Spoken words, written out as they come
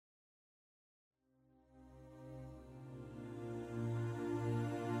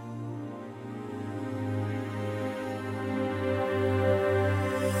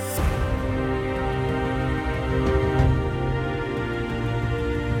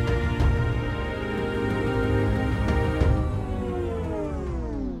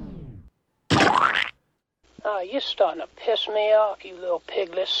you're starting to piss me off, you little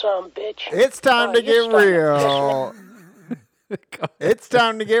piglet son of a bitch. It's time to You're get starting to real. It's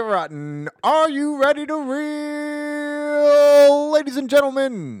time to get rotten. Are you ready to reel, ladies and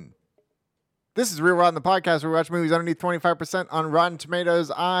gentlemen? This is Real Rotten, the podcast where we watch movies underneath 25% on Rotten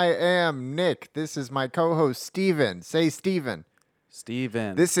Tomatoes. I am Nick. This is my co-host, Steven. Say Steven.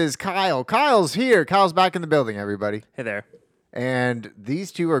 Steven. This is Kyle. Kyle's here. Kyle's back in the building, everybody. Hey there. And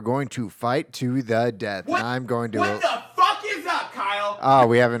these two are going to fight to the death. What? And I'm going to... What the fuck is up, Kyle? Oh,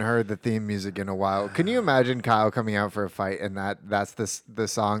 we haven't heard the theme music in a while. Can you imagine Kyle coming out for a fight and that's the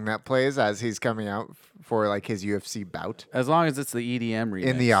song that plays as he's coming out for like his UFC bout? As long as it's the EDM remix.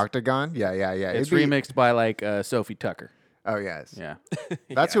 In the octagon? Yeah. It's remixed by like Sophie Tucker. Oh, yes. Yeah.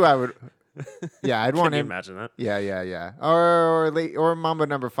 That's who I would... Yeah, I'd want Can you him. imagine that? Yeah. Or Mambo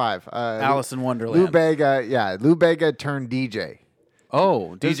number 5. Alice in Wonderland. Lou Bega, Lou Bega turned DJ.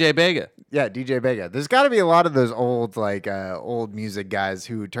 Oh, DJ Bega. Yeah, DJ Bega. There's got to be a lot of those old old music guys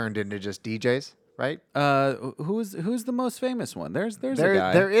who turned into just DJs, right? Who's the most famous one? There's a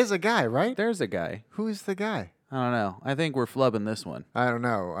guy. There is a guy, right? There's a guy. Who's the guy? I don't know. I think we're flubbing this one. I don't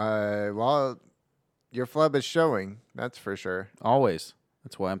know. Well, your flub is showing. That's for sure. Always.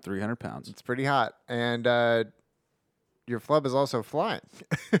 That's why I'm 300 pounds. It's pretty hot, and your flub is also flying.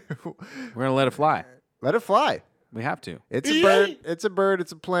 We're gonna let it fly. Let it fly. We have to. It's a bird. It's a bird.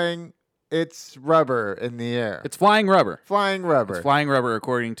 It's a plane. It's rubber in the air. It's flying rubber. Flying rubber. It's flying rubber,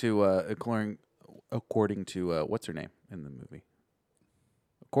 according to what's her name in the movie?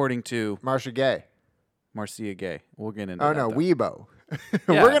 According to Marcia Gay. Marcia Gay. We'll get into. Oh that, no, though. Weebo.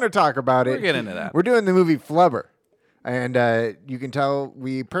 Yeah. We're gonna talk about it. We'll get into that. We're doing the movie Flubber, and you can tell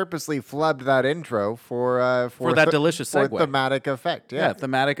we purposely flubbed that intro for that delicious for segue. thematic effect. Yeah,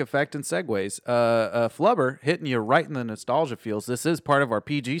 thematic effect and segues. Flubber hitting you right in the nostalgia feels. This is part of our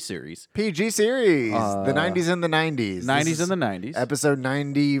PG series. PG series, the 90s and the 90s. 90s and the 90s. Episode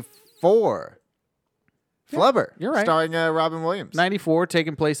 94. Flubber. You're right. Starring Robin Williams. 94,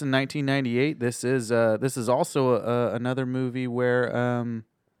 taking place in 1998. This is also another movie where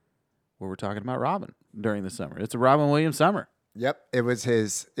we're talking about Robin during the summer. It's a Robin Williams summer. Yep. It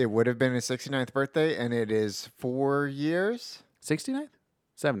would have been his 69th birthday, and it is 4 years. 69th?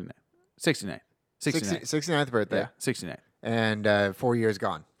 79th? 69th. 69th. 69th birthday. Yeah, 69th. And 4 years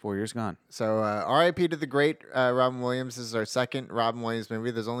gone. 4 years gone. So R.I.P. to the great Robin Williams. This is our second Robin Williams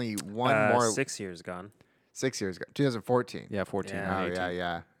movie. There's only one more. 6 years gone. 6 years ago. 2014. Yeah, 14. Yeah. Oh, 18.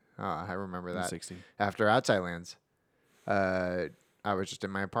 yeah. Oh, I remember that. 16. After Outside Lands, I was just in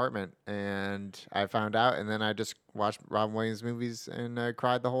my apartment, and I found out, and then I just watched Robin Williams movies and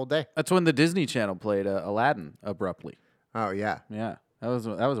cried the whole day. That's when the Disney Channel played Aladdin abruptly. Oh, yeah. Yeah, that was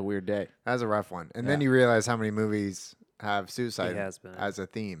a weird day. That was a rough one. And then Yeah. you realize how many movies have suicide He has been. as a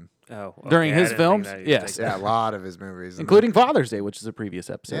theme. Oh, okay. During I his didn't think films? that he Yes. did Yeah, a that. lot of his movies. And Including Father's Day, which is a previous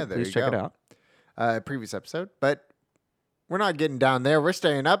episode. Yeah, there Please you check go. it out. previous episode. But we're not getting down there. We're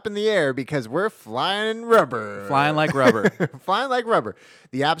staying up in the air because we're flying rubber. Flying like rubber. Flying like rubber.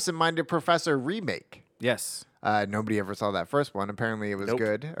 The Absent-Minded Professor remake. Yes. Nobody ever saw that first one. Apparently, it was Nope.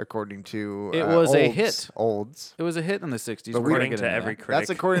 good, according to It was a olds. hit. Olds. It was a hit in the 60s. But We're gonna According get to into every that. critic. That's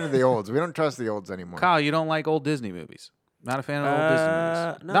according to the olds. We don't trust the olds anymore. Kyle, you don't like old Disney movies. Not a fan of old Disney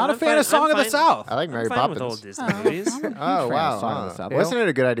movies. no, Not a I'm fan fine- of Song I'm of the fine. South. I like Mary I'm fine Poppins. with old Disney movies. Oh, fan wow. of Song of the South. Wasn't it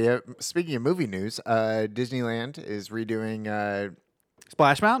a good idea? Speaking of movie news, Disneyland is redoing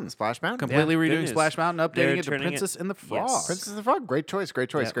Splash Mountain. Splash Mountain. Completely Yeah, good redoing news. Splash Mountain, updating They're it to turning Princess and the Frog. Yes. Princess the Frog. Great choice. Great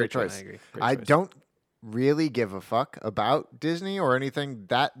choice. Yeah, great good choice. choice. I agree. I choice. don't really give a fuck about Disney or anything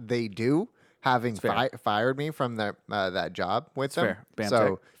that they do. Having fair. fired me from that job with them, fair. Bam so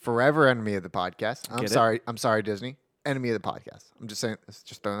tech. forever enemy of the podcast. I'm Get it? sorry. I'm sorry, Disney. Enemy of the podcast. I'm just saying.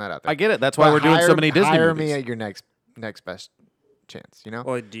 Just throwing that out there. I get it. That's why But we're doing so hire- many Disney hire movies. me at your next best chance. You know?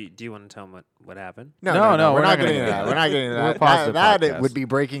 Or do you want to tell them what happened? No, We're not gonna getting into get that. into We're not getting into We're a that. positive That podcast. would be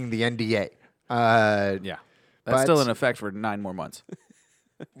breaking the NDA. Yeah. That's But- still in effect for 9 more months.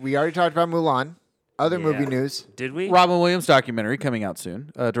 We already talked about Mulan. Other movie Yeah. news. Did we? Robin Williams documentary coming out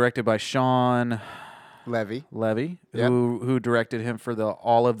soon, directed by Sean Levy. Levy, Yep. who directed him for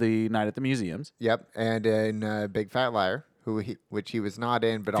all of the Night at the Museums. Yep. And in Big Fat Liar, which he was not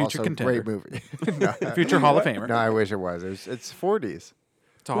in, but Future also contender. great movie. No. Future Hall of Famer. No, I wish it was. It's 40s.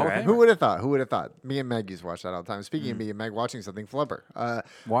 It's a Hall of Alright. Famer. Who would have thought? Who would have thought? Me and Meg used to watch that all the time. Speaking of me and Meg watching something, Flubber. Watched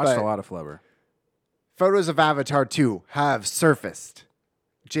but a lot of Flubber. Photos of Avatar 2 have surfaced.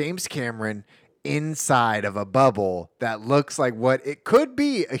 James Cameron inside of a bubble that looks like what it could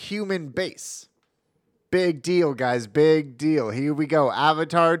be a human base. Big deal, guys. Big deal. Here we go.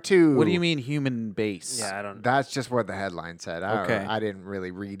 Avatar 2. What do you mean human base? Yeah, I don't. That's just what the headline said. Okay. I didn't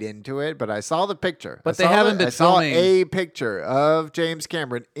really read into it, but I saw the picture. But they haven't been I saw filming. a picture of James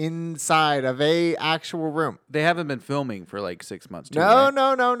Cameron inside of a actual room. They haven't been filming for like 6 months. Too, No,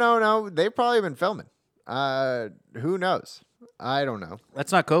 right? no. They've probably been filming. Who knows? I don't know.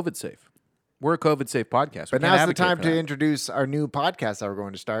 That's not COVID safe. We're a COVID safe podcast. We But can't now's the advocate time for to that. introduce our new podcast that we're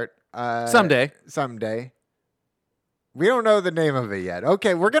going to start. Someday. Someday. We don't know the name of it yet.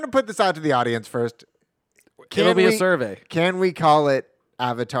 Okay, we're going to put this out to the audience first. It'll be a survey. Can we call it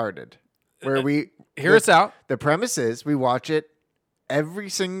Avatarded? Where we Hear us out. The premise is we watch it every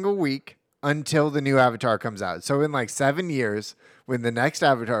single week until the new Avatar comes out. So in like 7 years, when the next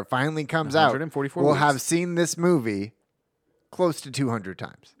Avatar finally comes out, 144 we'll weeks. have seen this movie close to 200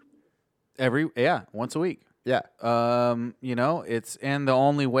 times. Once a week. Yeah. It's and the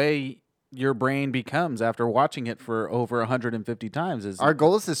only way your brain becomes after watching it for over 150 times is Our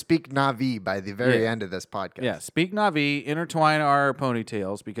goal is to speak Na'vi by the very Yeah. end of this podcast. yeah, speak Na'vi, intertwine our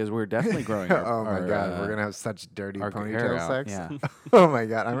ponytails because we're definitely growing. Oh my God, we're gonna have such dirty our hair ponytail out, sex. yeah. Oh my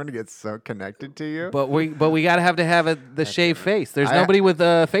God, I'm gonna get so connected to you. But we gotta have the shaved face. There's I- nobody with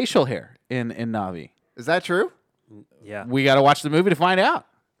facial hair in Na'vi. Is that true? Yeah. We gotta watch the movie to find out.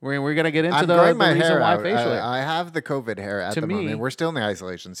 We're gonna get into I'm the growing my reason hair why out. facial hair. I have the COVID hair at To the me- moment. We're still in the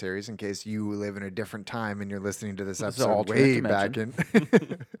isolation series in case you live in a different time and you're listening to this This is an episode alternate way dimension. back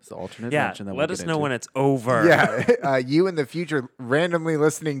in. It's the alternate Yeah. dimension that Let we'll us get know into. when it's over. Yeah, you in the future randomly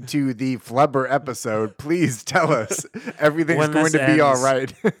listening to the Flubber episode, please tell us everything's When going this to be all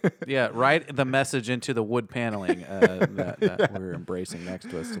ends. right. Yeah, write the message into the wood paneling that we're embracing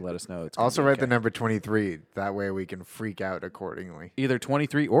next to us to let us know. It's gonna Also be write the okay. number 23. That way we can freak out accordingly. Either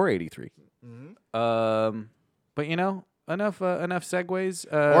 23 or 83. Mm-hmm. But enough segues.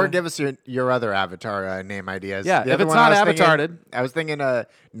 Or give us your other Avatar name ideas. Yeah, The if other it's one not I was thinking- Avatarded. I was thinking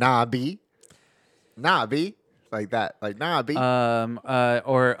Na'vi. Na'vi. Like that. Like Na'vi.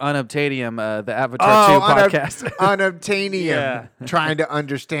 or Unobtainium, the Avatar 2 podcast. Unobtainium. Yeah. Trying to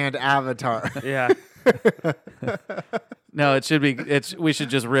understand Avatar. Yeah. No, it should be. We should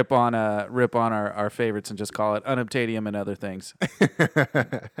just rip on our favorites and just call it Unobtainium and other things.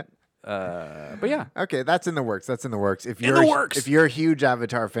 But yeah, Okay, that's in the works. That's in the works. If In you're the works. If you're a huge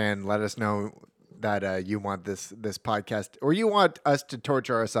Avatar fan, let us know that you want this podcast, or you want us to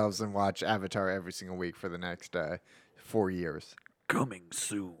torture ourselves and watch Avatar every single week for the next 4 years. coming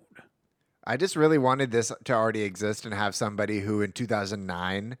soon. I just really wanted this to already exist and have somebody who in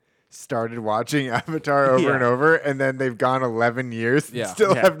 2009 started watching Avatar over Yeah. and over, and then they've gone 11 years and Yeah.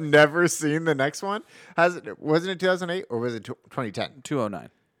 still Yeah. have never seen the next one. Wasn't it 2008 or was it 2010? 209,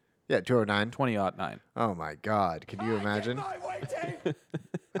 Yeah, 209. 2009. Oh my God! Can you imagine?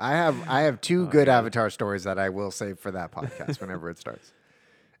 I have two good Avatar stories that I will save for that podcast whenever it starts.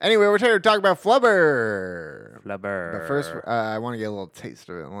 Anyway, we're here to talk about Flubber. Flubber. But first, I want to get a little taste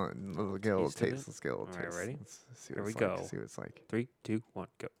of it. Get a little Taste of taste. it? Let's get a little All right, taste. ready? Let's see Here what we it's go. like. See what it's like. 3, 2, 1,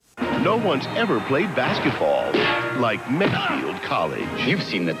 go. No one's ever played basketball like Medfield College. You've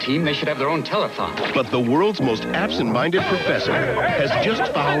seen the team. They should have their own telethon. But the world's most absent-minded professor has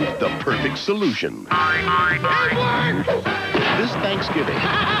just found the perfect solution. This Thanksgiving,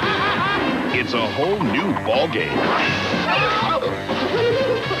 it's a whole new ball game.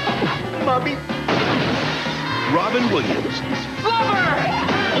 Mommy. Robin Williams.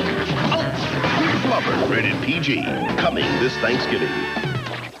 Flubber, rated PG, coming this Thanksgiving.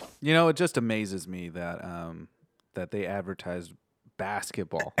 You know, it just amazes me that that they advertised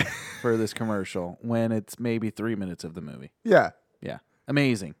basketball for this commercial when it's maybe 3 minutes of the movie. Yeah, Yeah,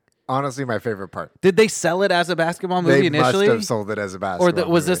 amazing. honestly, my favorite part. Did they sell it as a basketball movie They initially? must have sold it as a basketball. Or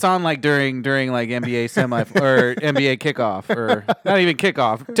was movie. this on like during like NBA semi or NBA kickoff or not even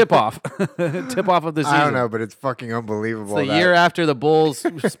kickoff, tip off of the season? I don't know, but it's fucking unbelievable. It's the that- year after the Bulls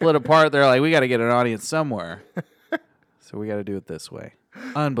split apart. They're like, we got to get an audience somewhere, so we got to do it this way.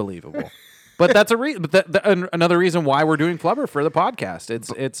 Unbelievable. But that's a reason. But another reason why we're doing Flubber for the podcast.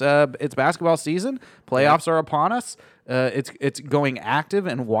 It's basketball season. Playoffs are upon us. It's going active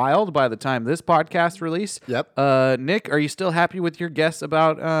and wild by the time this podcast release. Yep. Nick, are you still happy with your guess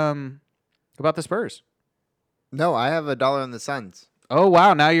about the Spurs? No, I have $1 on the Suns. Oh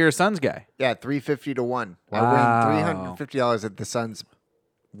wow, now you're a Suns guy. Yeah, 350 to 1. Wow. I win $350 if the Suns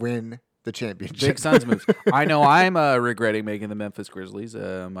win the championship. Big Suns moves. I know I'm regretting making the Memphis Grizzlies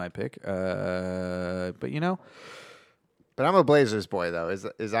my pick. But you know, But I'm a Blazers boy, though. Is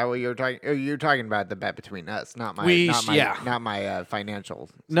that what you're talking? You're talking about the bet between us, not my Yeah. financial.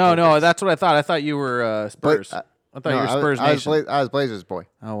 no, focus. that's what I thought. I thought you were But Spurs. I thought you were Spurs I was, Nation. I was Blazers boy.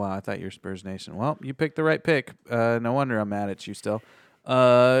 Oh, wow. I thought you were Spurs Nation. Well, you picked the right pick. No wonder I'm mad at you still.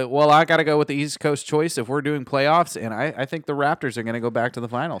 Well, I got to go with the East Coast choice if we're doing playoffs, and I think the Raptors are going to go back to the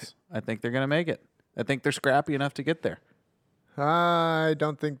finals. I think they're going to make it. I think they're scrappy enough to get there. I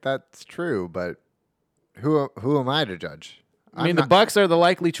don't think that's true, but who am I to judge? I mean, the Bucks are the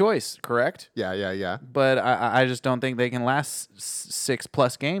likely choice, correct? Yeah. But I just don't think they can last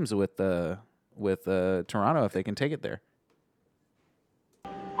 6+ games with Toronto if they can take it there.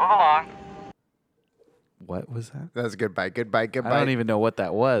 Move along. What was that? That's goodbye. I don't even know what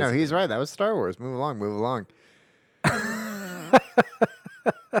that was. No, he's right. That was Star Wars. Move along.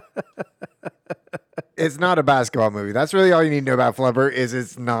 It's not a basketball movie. That's really all you need to know about Flubber. Is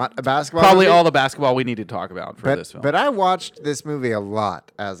it's not a basketball Probably movie. all the basketball we need to talk about for this film. But I watched this movie a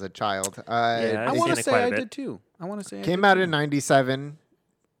lot as a child. Yeah, I I've want seen to it say quite a I bit. did too. I want to say Came out in 97,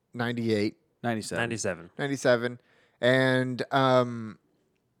 98, 97. 97. 97. And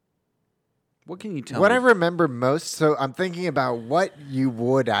What can you tell what I me? remember most, so I'm thinking about what you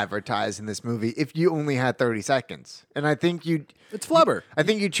would advertise in this movie if you only had 30 seconds. And I think It's Flubber. I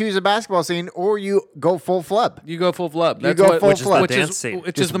think you choose a basketball scene or you go full flub. You go full flub. You That's go what, full which is flub. Which Dance is, scene.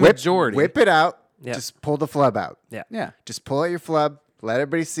 which Just is the whip, majority. Whip it out. Yeah. Just pull the flub out. Yeah. Yeah. Just pull out your flub. Let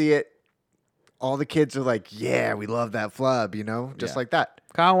everybody see it. All the kids are like, yeah, we love that flub, just Yeah. like that.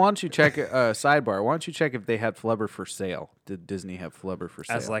 Kyle, why don't you check sidebar? Why don't you check if they had Flubber for sale? Did Disney have Flubber for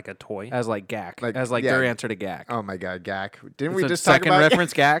sale? As like a toy. As like GAC. Like, As like yeah. their answer to GAC. Oh my God, GAC. Didn't It's we a just talk second about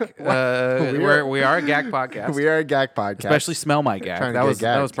reference GAC? We are a GAC podcast. We are a GAC podcast. Especially Smell My GAC. Trying to That get was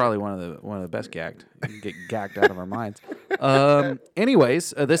gagged. probably one of the best gagged. You can get gagged out of our minds.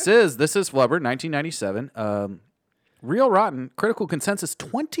 Anyways, this is Flubber, 1997. Real Rotten, critical consensus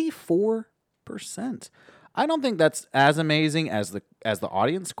 24%. I don't think that's as amazing as the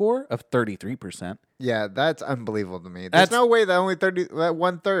audience score of 33%. Yeah, that's unbelievable to me. There's That's- no way that only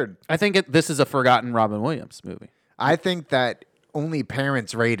 1/3. I think this is a forgotten Robin Williams movie. I think that only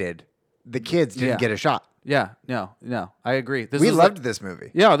parents rated. The kids didn't Yeah. get a shot. Yeah, no, I agree. We is loved this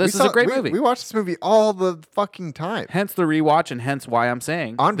movie. Yeah, this We is a great we- movie. We watched this movie all the fucking time. hence the rewatch, and hence why I'm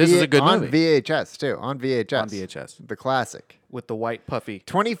saying On this is a good on movie VHS too. On VHS. On VHS. The classic. with the white puffy.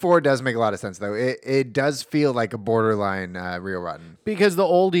 24 does make a lot of sense though. It does feel like a borderline Real Rotten. Because the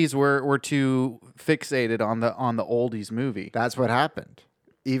oldies were too fixated on the oldies movie. That's what happened.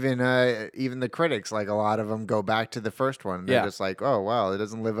 Even the critics, like a lot of them, go back to the first one. They're Yeah. just like, oh wow, it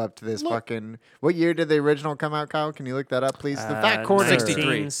doesn't live up to this fucking. What year did the original come out, Kyle? Can you look that up, please? The Fat Corner.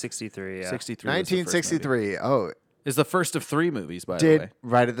 63. 63, yeah. 63. was the first movie. 1963. Oh, Is the first of 3 movies, by the did way.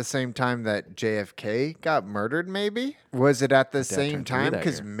 right at the same time that JFK got murdered? Maybe was it at the same turned 3 time? that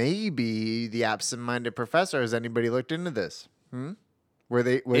Because year. maybe the absent-minded professor. Has anybody looked into this? Were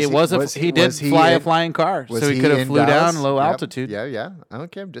they? He did fly a flying car, Was so he could have flew Dallas? down low Yep. altitude. Yeah.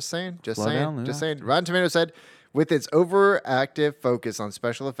 Okay, I'm just saying. Slow down, Just yeah. saying. Rotten Tomatoes said, with its overactive focus on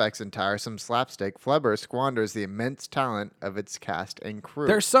special effects and tiresome slapstick, Flubber squanders the immense talent of its cast and crew.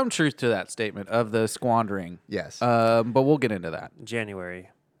 There's some truth to that statement of the squandering. Yes. But we'll get into that. January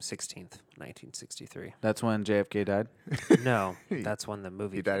 16th, 1963. That's when JFK died. No, that's when the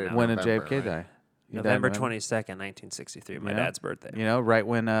movie He died came in out. When did November, JFK right? die? He died November when? 22nd, 1963. My Yeah. dad's birthday. You know, right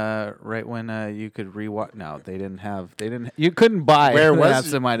when you could rewatch. No, they didn't. You couldn't buy. where an was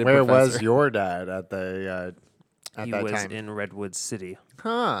absent-minded where was professor. your dad at the at He that was time? in Redwood City.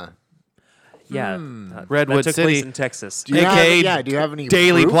 Huh. Yeah. Redwood that took City. place in Texas. Do you have, AKA yeah. Do you have any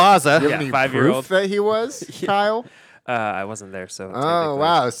Daily proof? Plaza. Do you have Yeah, any 5-year-old. proof that he was, Kyle? I wasn't there, so. Oh technically-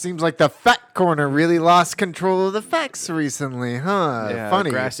 wow! Seems like the Fat Corner really lost control of the facts recently, huh? Yeah, Funny.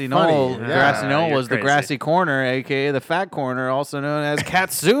 Grassy funny. Knoll. Yeah. Grassy Knoll you're was the crazy. grassy corner, aka the fat corner, also known as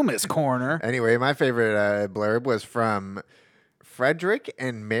Katsuma's corner. Anyway, my favorite blurb was from Frederick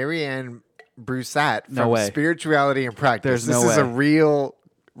and Marianne Broussat from No way. Spirituality and Practice. There's this no is a way. real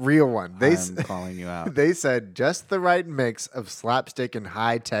one. I'm calling you out. They said just the right mix of slapstick and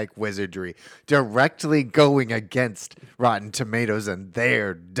high-tech wizardry, directly going against Rotten Tomatoes and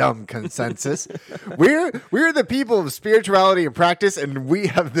their dumb consensus. we're the people of spirituality and practice, and we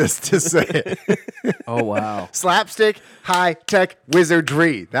have this to say. Oh wow! Slapstick, high-tech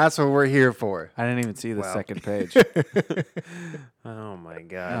wizardry. That's what we're here for. I didn't even see the second page. Oh, my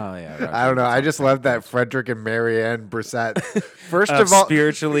God. Oh yeah, I don't know. I just love that Frederick and Marianne Broussat. First Of of all,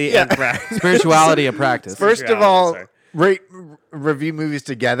 spiritually and practice. spirituality and practice. First of Spirituality, all, sorry. rate review movies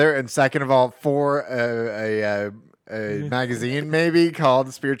together, and second of all, for a magazine maybe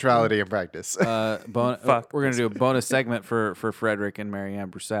called Spirituality and Practice. We're gonna do a bonus segment for Frederick and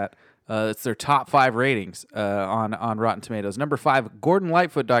Marianne Broussat. It's their top 5 ratings on Rotten Tomatoes. Number 5, Gordon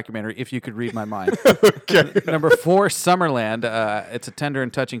Lightfoot documentary, If You Could Read My Mind. Number 4, Summerland. It's a tender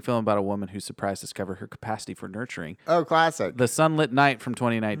and touching film about a woman who's surprised to discover her capacity for nurturing. Oh, classic. The Sunlit Night from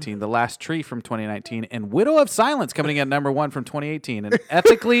 2019, The Last Tree from 2019, and Widow of Silence coming in at number 1 from 2018. An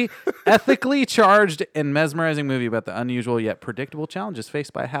ethically charged and mesmerizing movie about the unusual yet predictable challenges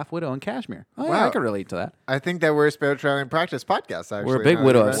faced by a half widow in Kashmir. Oh, yeah, I Wow. can relate to that. I think that we're a Spirituality in Practice podcast, actually. We're a big now that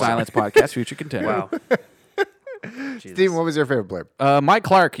Widow you of mention it. Silence podcast, future contender. Wow. Steve, what was your favorite blurb? Mike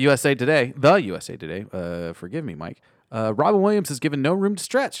Clark, USA Today, forgive me, Mike. Robin Williams has given no room to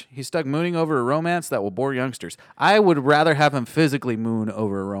stretch. He's stuck mooning over a romance that will bore youngsters. I would rather have him physically moon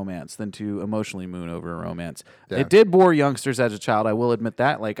over a romance than to emotionally moon over a romance. Yeah. It did bore youngsters as a child, I will admit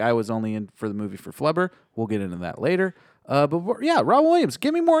that. Like, I was only in for the movie for Flubber. We'll get into that later. But Robin Williams,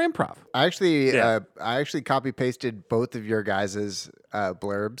 give me more improv. I actually, Yeah. I actually copy pasted both of your guys'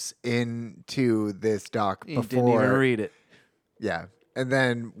 blurbs into this doc You before. didn't even read it. Yeah, and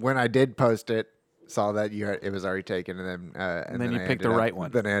then when I did post it, saw that it was already taken, and then you I picked the ended right up-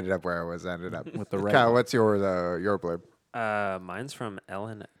 one. Then I ended up where I was ended up With the right Kyle, one. what's your blurb? Mine's from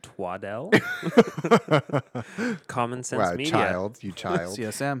Ellen Twaddell. Common Sense Wow, Media. you child.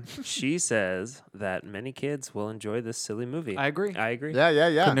 CSM. She says that many kids will enjoy this silly movie. I agree. I agree. Yeah.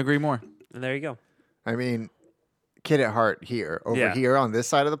 Couldn't agree more. And there you go. I mean, kid at heart here. Over Yeah. here on this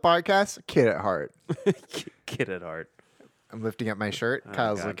side of the podcast, kid at heart. Kid at heart. I'm lifting up my shirt.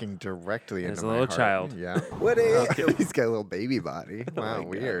 Kyle's God. looking directly There's into a my little heart. child. Yeah. What is? He's got a little baby body. Wow, God,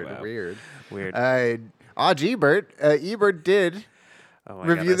 weird. wow. Weird. Weird. Ebert. Ebert did Oh my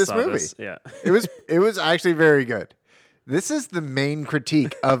review God, I this saw movie. this. Yeah. it was actually very good. This is the main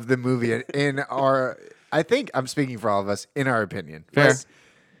critique of the movie in our. I think I'm speaking for all of us in our opinion. Fair. Yes.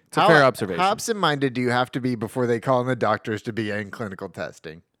 It's a fair observation. How absent-minded do you have to be before they call in the doctors to begin clinical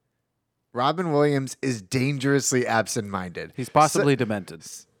testing? Robin Williams is dangerously absent-minded. He's possibly demented.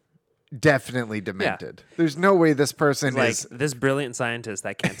 Definitely demented. There's no way this person Like is. this brilliant scientist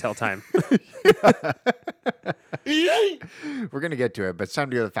that can't tell time. We're gonna get to it, but it's time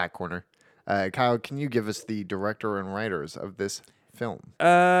to go to the fact corner. Kyle, can you give us the director and writers of this film?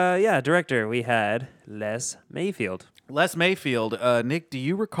 Yeah, director. We had Les Mayfield. Les Mayfield. Nick, do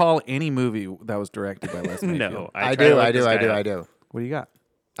you recall any movie that was directed by Les Mayfield? No, I tried to do. look this guy up. What What do you got?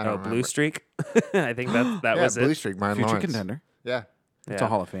 I Oh, don't Blue remember. Streak. I think that Yeah, was Blue it. Streak, Martin Future Lawrence. contender. Yeah. It's Yeah. a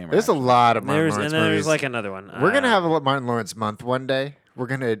Hall of Famer. There's a lot of Martin There's Lawrence and then movies. there's like another one. We're gonna have a Martin Lawrence month one day. We're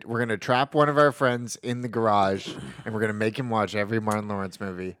gonna trap one of our friends in the garage, and we're gonna make him watch every Martin Lawrence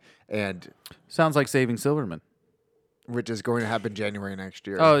movie, and Sounds like Saving Silverman. which is going to happen January next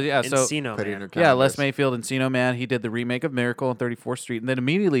year. Oh yeah, so Encino put it in Man. your yeah, Les calendars. Mayfield and Encino Man. He did the remake of Miracle on 34th Street, and then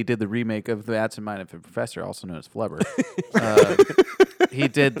immediately did the remake of The Absent-Minded Professor, also known as Flubber. He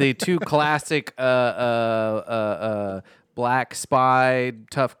did the two classic black spy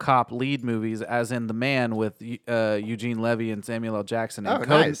tough cop lead movies, as in The Man with Eugene Levy and Samuel L. Jackson, and Oh,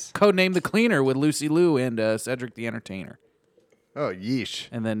 nice. Codenamed The Cleaner with Lucy Liu and Cedric the Entertainer. Oh, yeesh.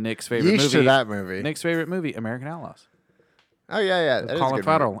 And then Nick's favorite Yeesh movie, to that movie. Nick's favorite movie, American Outlaws. Oh yeah. That is a Colin good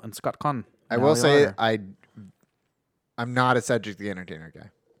Farrell movie. and Scott Conn. I and will Ali say Larter. I'm not a Cedric the Entertainer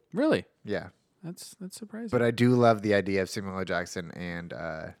guy. Really? Yeah, That's surprising. but I do love the idea of Samuel L. Jackson and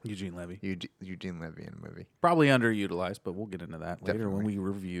Eugene Levy. Eugene Levy in a movie. Probably underutilized, but we'll get into that later when Definitely. we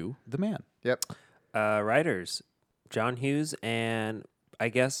review The Man. Yep. Writers, John Hughes and I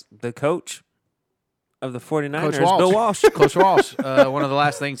guess the coach of the 49ers, Coach Walsh. Bill Walsh. Coach Walsh. One of the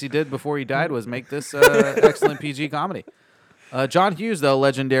last things he did before he died was make this excellent PG comedy. John Hughes, though,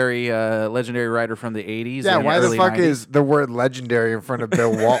 legendary writer from the 80s. Yeah, and why the early fuck 90s. is the word legendary in front of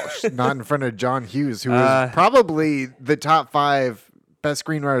Bill Walsh, not in front of John Hughes, who is probably the top 5 best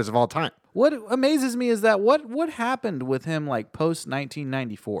screenwriters of all time? What amazes me is that what happened with him like post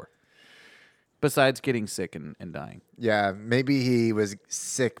 1994, besides getting sick and dying. Yeah, maybe he was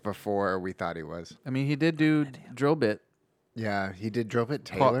sick before we thought he was. I mean, he did do Drill Bit Yeah, he did Drill Bit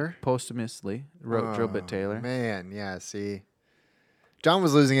Taylor. posthumously. Wrote Drill Bit Taylor. Man, yeah, see. John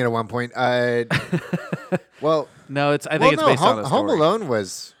was losing it at one point. Well, No, I think it's based on a story. Home Alone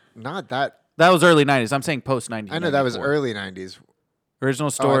was not that. That was early 90s. I'm saying post 1994. I know that was early 90s.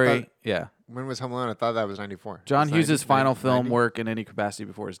 Original story, thought- yeah. When was Home Alone? I thought that was 94. John Was Hughes' 90? final film 90? work in any capacity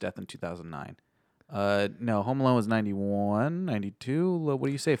before his death in 2009. No, Home Alone was 91, 92. What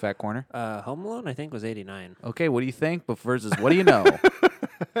do you say, Fat Corner? Home Alone, I think, was 89. Okay, what do you think? But versus what do you know?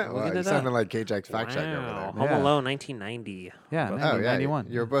 Wow, Look you at sounded that. like KJ's fact check over Wow. there. Home Yeah. Alone, 1990. Yeah, Both- Oh, yeah. 91.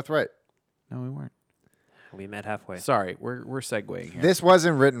 You're both right. No, we weren't. We met halfway. Sorry, we're segueing here. This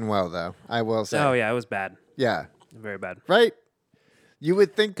wasn't written well, though, I will say. Oh, yeah, it was bad. Yeah. Very bad. Right? You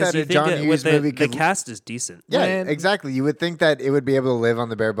would think Because that you a think John that Hughes with movie the could. cast is decent. Yeah, When- exactly. You would think that it would be able to live on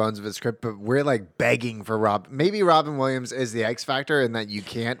the bare bones of a script, but we're like begging for Rob. Maybe Robin Williams is the X factor, and that you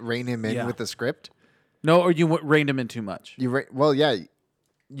can't rein him in Yeah. with the script. No, or you reined him in too much. Well, yeah,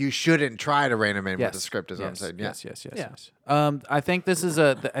 you shouldn't try to rein him in with the script. Is what I'm yes, saying. Yes, yes, yes, Yeah. yes. I think this is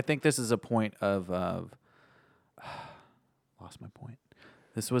a point of lost my point.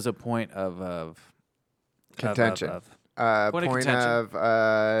 This was a point of Contention. Of Point of Point contention. of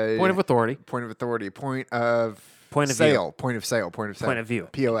point of authority. point of authority. Point of Point of sale. Point of sale. Point of sale. Point of view.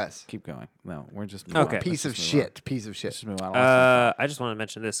 POS. Keep going. No, we're just Okay. Piece of shit. Piece of shit. Just move on. I lost I just want to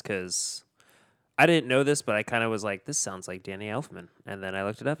mention this because I didn't know this, but I kind of was like, this sounds like Danny Elfman. And then I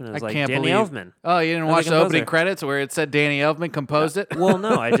looked it up and it was I like can't Danny believe. Elfman. Oh, you didn't As a watch the opening composer. credits where it said Danny Elfman composed it? Well,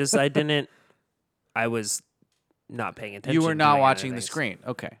 no, I didn't. I was not paying attention. You were not doing watching other the things. screen.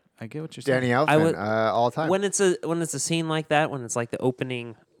 Okay, I get what you're saying. Danny Elfman. I would- All time. When it's a scene like that, when it's like the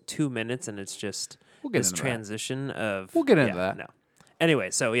opening 2 minutes and it's just We'll get this into that. transition of. We'll get into yeah, that. No.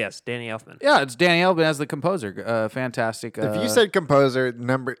 Anyway, so yes, Danny Elfman. Yeah, it's Danny Elfman as the composer. Fantastic. if you said composer,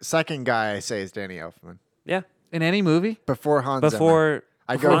 second guy I say is Danny Elfman. Yeah. in any movie, Before Hans Zimmer. Before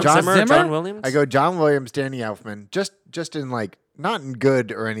I go Hans John Zimmer, Zimmer? John Williams. I go John Williams, Danny Elfman, just in like not in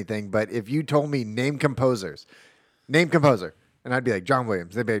good or anything, but if you told me name composer, and I'd be like John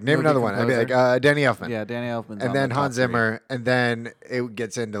Williams, they'd be like name Movie another one, I'd be like composer? Danny Elfman, yeah, Danny Elfman's on and then the Hans top three. Zimmer, and then it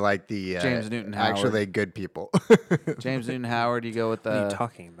gets into like the James Newton Howard. actually good people, James Newton Howard. You go with What are you the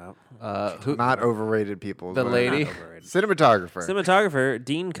talking about? who, not overrated people. is the what I lady. meant. Cinematographer. Cinematographer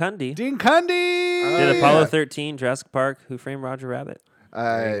Dean Cundy Dean Cundy. did Oh, Apollo yeah. 13, Jurassic Park, Who Framed Roger Rabbit.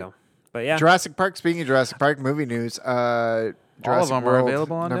 There you go. But yeah, Jurassic Park. Speaking of Jurassic Park movie news, Jurassic them are World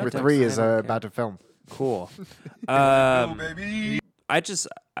available on number Netflix? 3 is I don't care. about to film. cool. I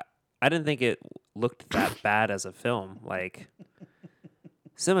didn't think it looked that bad as a film. Like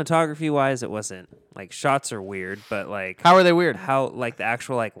cinematography wise, it wasn't like shots are weird, but like How are they weird? how like the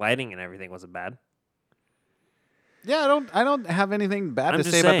actual like lighting and everything wasn't bad. Yeah, I don't have anything bad I'm to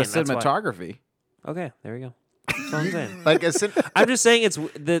just say about the saying, that's why. cinematography. Okay, there we go. That's what I'm saying. Like I'm just saying it's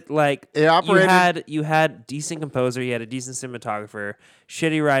that like It operated- you had decent composer, you had a decent cinematographer,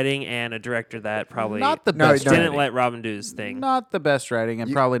 shitty writing, and a director that probably Not the No, best. no. didn't writing. let Robin do his thing. Not the best writing,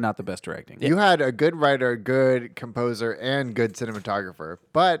 and probably not the best directing. You had a good writer, good composer, and good cinematographer,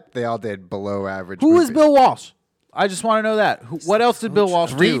 but they all did below average. Who is movies. Bill Walsh? I just want to know that. What else did Bill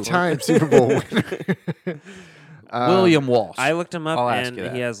Walsh do? 3-time Super Bowl winner. William Walsh. I looked him up, I'll ask and you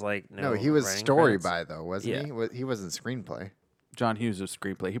that. he has like No, he was writing story credits. by though, wasn't Yeah. he? He wasn't screenplay. John Hughes'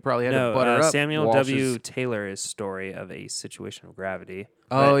 screenplay. He probably had No, to butter up Samuel Walsh's- W. Taylor is story of a situation of gravity.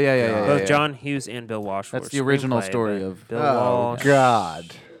 Oh But yeah. both John Hughes and Bill Walsh. That's were the original screenplay, story but of- Bill Oh Walsh.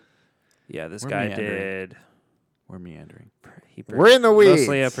 God, Yeah, this We're guy meandering. did. We're meandering. He We're in the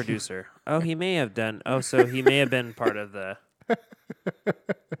Mostly a weeds. producer. Oh, he may have done. Oh, so he may have been part of the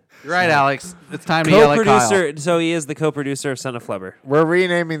You're right, Alex. It's time to yell at Kyle. co-producer. So he is the co-producer of Son of Flubber. we're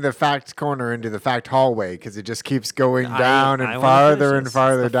renaming the fact corner into the fact hallway because it just keeps going down I and wanna farther finish and this.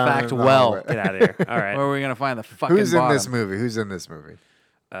 farther It's the down. fact in the well. hallway. Get out of here. All right. Where are we gonna find the fucking Who's in bottom? this movie? Who's in this movie?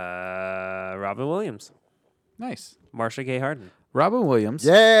 Robin Williams, Nice. Marcia Gay Harden, Robin Williams.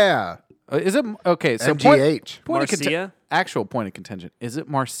 Yeah, Is it okay? So MGH. point of Marcia. actual point of contention. Is it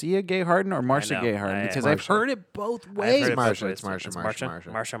Marcia Gay Harden or Marcia know. Gay Harden? I- Because I've Marcia. heard it both I've ways. heard it both Marcia, ways, it's too. Marcia, It's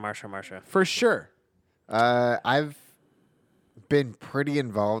Marcia, Marcia. For sure. I've been pretty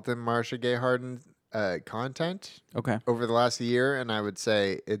involved in Marcia Gay Harden content Okay. over the last year, and I would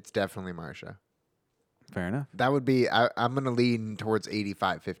say it's definitely Marcia. Fair enough. That would be. I'm going to lean towards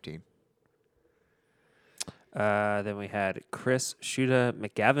 85-15. Then we had Chris Shuta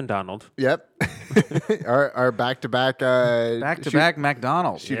McGavin Donald. Yep. our back-to-back Back to back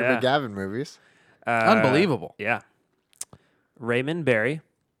McDonald's. Shooter Yeah. McGavin movies. Unbelievable. Yeah. Raymond Barry.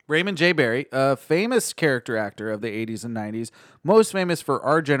 Raymond J. Barry, a famous character actor of the 80s and 90s, most famous for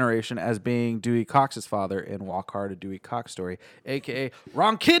our generation as being Dewey Cox's father in Walk Hard, a Dewey Cox story, a.k.a.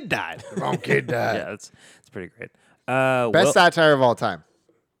 Wrong Kid Died. Wrong kid died. Yeah, it's pretty great. Best satire of all time.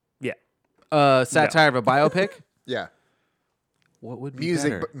 Yeah. Satire of a biopic. Yeah. What would be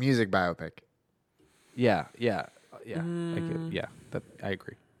Music better? music biopic. Yeah. I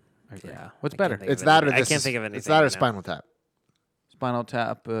agree. Yeah. What's I can't better? think of It's that or anything. this I can't is- think of anything. It's that or right now. Spinal Tap. Spinal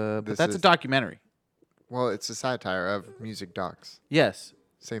Tap, but This that's a is- documentary. Well, it's a satire of music docs. Yes.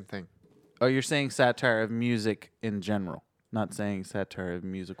 Same thing. Oh, you're saying satire of music in general, not saying satire of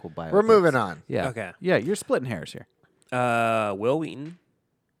musical biopics. We're moving on. Yeah. Okay. Yeah, you're splitting hairs here. Will Wheaton.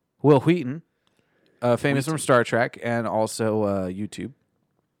 Will Wheaton, famous from Star Trek and also YouTube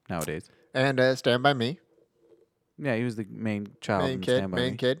nowadays. And Stand By Me. Yeah, he was the main child. Main in kid. Stand By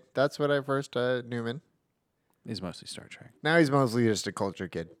Main Me. kid. That's what I first knew him. He's mostly Star Trek. Now he's mostly just a culture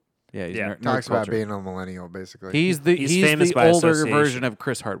kid. Yeah, he's Yeah. nerd Talks about culture. being a millennial, basically. He's He's famous the by older association. version of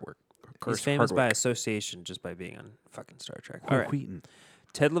Chris Hardwick. He's famous by association just by being on fucking Star Trek. All right. Wheaton.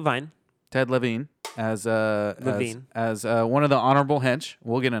 Ted Levine. Ted Levine as Levine. as one of the honorable hench.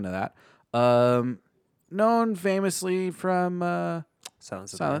 We'll get into that. Known famously from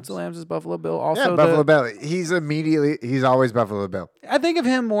Silence of Silence of the Lambs. Lambs as Buffalo Bill. yeah, Also, Buffalo Bill. He's always Buffalo Bill. I think of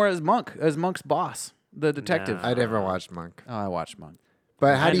him more as Monk's boss, the detective. Nah. I never watched Monk. Oh, I watched Monk.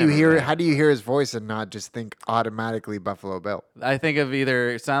 But I never read. how do you hear his voice and not just think automatically Buffalo Bill? I think of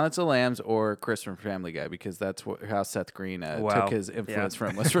either Silence of the Lambs or Chris from Family Guy because that's how Seth Green Wow. took his influence Yeah.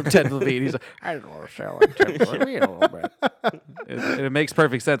 from was from Ted Levine. He's like, I don't know, sound like Ted Levine a little bit. It makes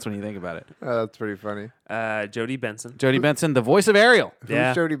perfect sense when you think about it. Oh, that's pretty funny. Jodie Benson. Jodie Benson, the voice of Ariel.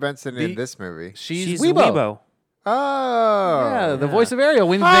 Yeah. Who's Jodie Benson in The- this movie? She's Weebo. Weebo. Oh, Yeah, the voice of Ariel.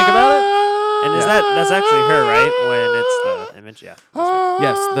 When you think about it. And that's actually her, right? When it's the image, yeah. That's right.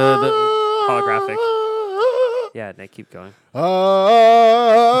 Yes, the Holographic. Yeah, Nick, keep going.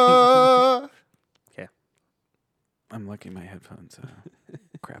 Okay. I'm lucky my headphones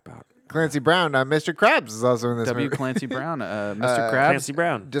crap out. Clancy Brown, Mr. Krabs is also in this W. movie. Clancy Brown, Mr. Krabs. Clancy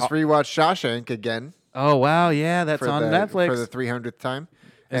Brown. Just rewatched Shawshank again Oh wow, yeah, that's on Netflix. for the 300th time.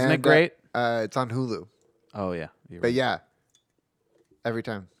 Isn't it And, great? It's on Hulu. Oh yeah, you're But right. yeah, every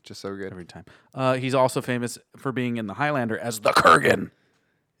time, just so good. Every time. He's also famous for being in The Highlander as the Kurgan.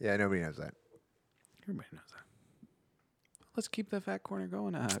 Yeah, nobody knows that. Everybody knows that. Let's keep the fat corner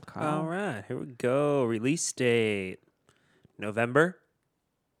going, Kyle. All right, here we go. Release date November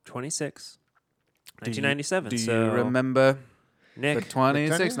 26, 1997. Do so, you remember Nick, the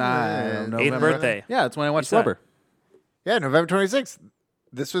 26th night of November? birthday. Yeah, that's when I watched saw it. Flubber. Yeah, November 26th.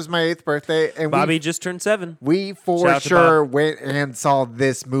 This was my 8th birthday, and Bobby just turned 7. we for Shout out to sure went and saw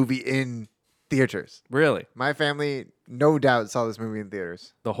this movie in theaters. Really, My family, no doubt, saw this movie in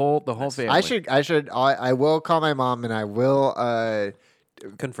theaters. the whole family. I will call my mom, and I will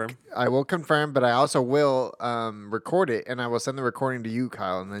Confirm. confirm, but I also will record it, and I will send the recording to you,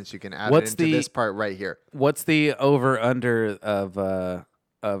 Kyle, and then you can add What's it into the- this part right here. What's the over under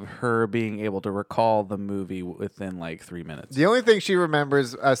of her being able to recall the movie within like 3 minutes? The only thing she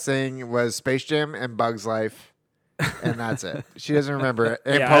remembers us saying was Space Jam and Bug's Life, and that's it. She doesn't remember it.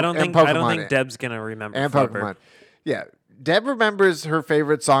 And Yeah, I don't and think Pokemon Deb's gonna remember. and Flubber. Pokemon. Yeah, Deb remembers her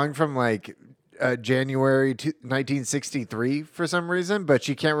favorite song from like January 1963 for some reason, but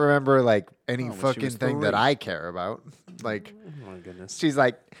she can't remember like any well, she fucking was thing that 3. I care about. Like Oh my goodness. she's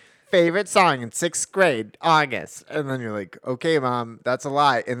like, favorite song in 6th grade, August, and then you're like, okay, mom, that's a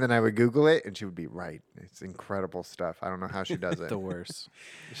lie. And then I would Google it, and she would be right. It's incredible stuff. I don't know how she does it. The worst.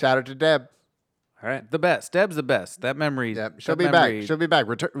 Shout out to Deb. All right. The best. Deb's the best. That memory. Yep, she'll that be memory- back. She'll be back.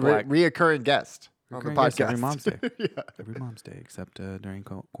 black. Reoccurring guest on the Recurring guest podcast. every Mom's Day. Yeah. Every Mom's Day, except during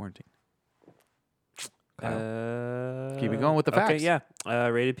quarantine. Keep it going with the Okay, facts. yeah.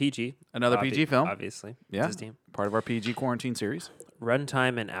 Rated PG. Another PG film. Obviously. Yeah. It's his team. Part of our PG quarantine series.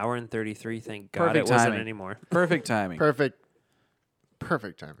 Runtime an hour and 33. Thank God Perfect it wasn't timing. anymore. Perfect timing. Perfect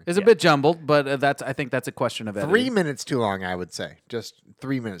timing. It's a bit jumbled, but I think that's a question of editing. 3 minutes too long, I would say. Just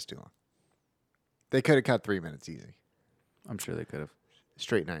 3 minutes too long. They could have cut 3 minutes easy. I'm sure they could have.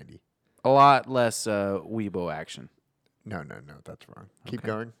 Straight 90. A lot less Weibo action. No, that's wrong. Keep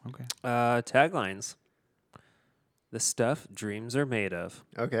going. Okay. Taglines. The stuff dreams are made of.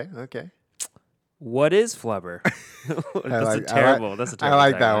 Okay. What is flubber? That's terrible. I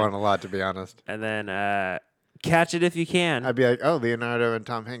like that tagline. one a lot, to be honest. And then catch it if you can. I'd be like, oh, Leonardo and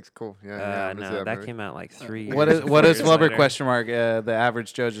Tom Hanks, cool. Yeah, I'm gonna see no, that movie. came out like 3 years. What is 4 Flubber years later. question mark? The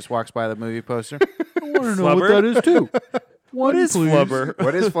average Joe just walks by the movie poster. I want to know Flubber? what that is too. What is flubber?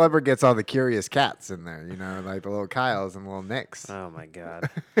 What is Flubber gets all the curious cats in there, like the little Kyles and little Nicks. Oh my God.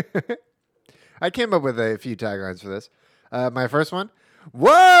 I came up with a few taglines for this. My first one,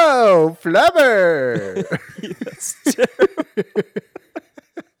 whoa, Flubber!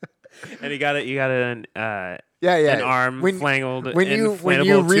 And you got an Yeah, an arm flangled when you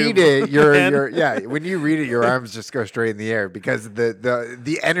inflatable read tube it, your man. when you read it, your arms just go straight in the air because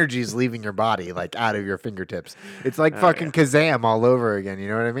the energy is leaving your body like out of your fingertips. It's like fucking Kazam all over again. You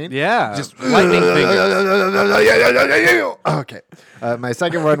know what I mean? Yeah. Just lightning fingers. Okay. My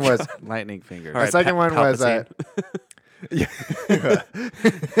second one was Lightning fingers. my second one was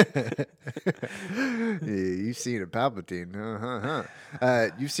you've seen a Palpatine.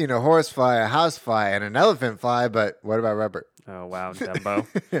 You've seen a horse fly, a house fly, and an elephant fly, but what about rubber? Oh wow, Dumbo.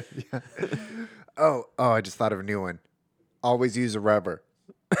 Oh, I just thought of a new one. Always use a rubber.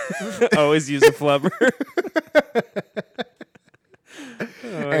 Always use a flubber.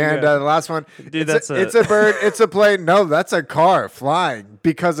 And the last one, Dude, it's a bird, it's a plane. No, that's a car flying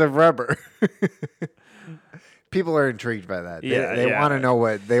because of rubber. People are intrigued by that. Yeah, They yeah. want to know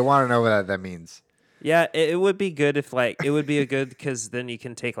what that means. Yeah, it would be good if it would be a good because then you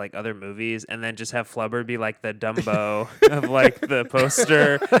can take other movies and then just have Flubber be the Dumbo of the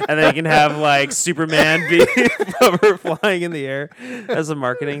poster, and then you can have Superman be Flubber flying in the air as a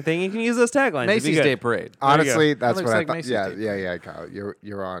marketing thing. You can use those taglines. It'd be Macy's good. Day Parade. Honestly, that's That what looks I like thought. Macy's Yeah, Day yeah, Kyle.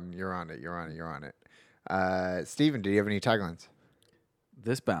 You're on it. Steven, do you have any taglines?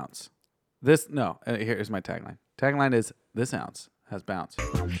 This bounce. Here's my tagline. Tagline is this ounce has bounce.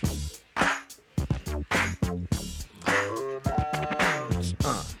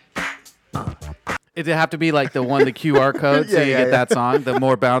 It'd have to be the QR code so Yeah, you yeah, get yeah. that song, the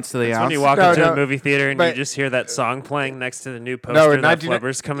more bounce to the It's ounce. when you walk No, into no, a movie theater and you but- just hear that song playing next to the new No, poster in that 19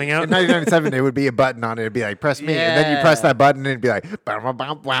 Flubber's coming out. In 1997, there would be a button on it. It'd be press me. And then you press Yeah. that button and it'd be bow, bow,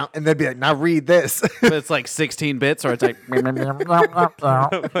 bow, bow, and then be now read this. But it's 16 bits or it's Oh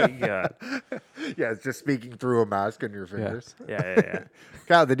my god. Yeah, it's just speaking through a mask on your fingers. Yeah.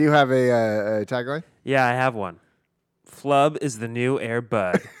 Kyle, did you have a tagline? Yeah, I have one. Flub is the new Air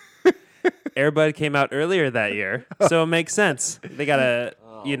Bud. Air Bud came out earlier that year, so it makes sense. They gotta,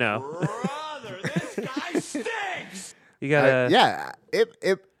 Brother, this guy stinks! you gotta. Yeah.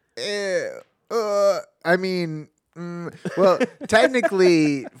 I mean, well,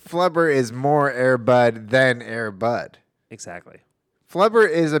 technically, Flubber is more Air Bud than Air Bud. Exactly. Flubber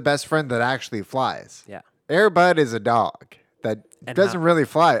is a best friend that actually flies. Yeah. Air Bud is a dog that And doesn't not- really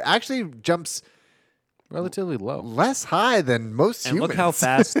fly. Actually jumps relatively low. less high than most And humans. look how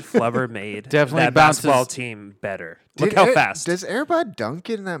fast Flubber made Definitely that bounces- basketball team better. Did Look how Air- fast. Does Air Bud dunk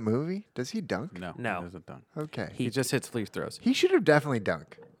in that movie? Does he dunk? No. No. He doesn't dunk. Okay. He just hits flea throws. He should have definitely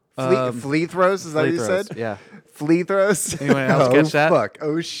dunked. Flea throws? Is that what Flea you throws, said? yeah. Flea throws? Anyone else oh, catch that? Fuck.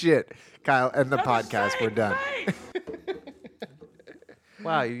 Oh, shit. Kyle, end the podcast. We're done.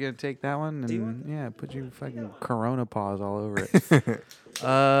 Wow, you're gonna take that one and put your fucking Corona paws all over it.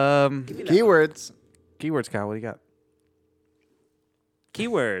 Keywords. Keywords, Kyle. What do you got?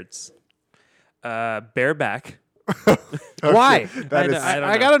 Keywords. Bareback. Why? That is- I don't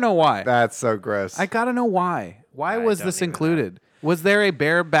I know. gotta know why. That's so gross. I gotta know why. Why I was don't this even know. included? Was there a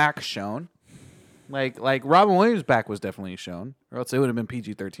bareback shown? Like Robin Williams' back was definitely shown, or else it would have been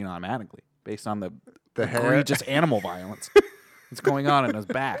PG-13 automatically, based on the hair. egregious animal violence that's going on in his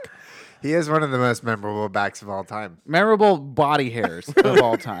back. He is one of the most memorable backs of all time. Memorable body hairs of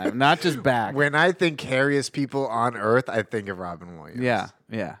all time, not just back. When I think hairiest people on earth, I think of Robin Williams.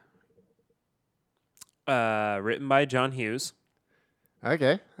 Yeah. Written by John Hughes.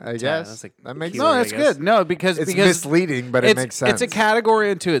 Okay, I guess. that's a that makes keyword, No, I that's guess. good. No, because It's misleading, but it makes sense. It's a category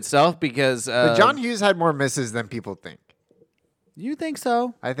into itself because But John Hughes had more misses than people think. You think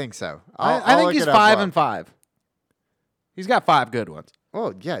so? I think so. I I'll think look he's it up 5 while- and 5. He's got 5 good ones.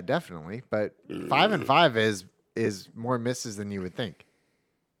 Oh yeah, definitely. But 5 and 5 is more misses than you would think.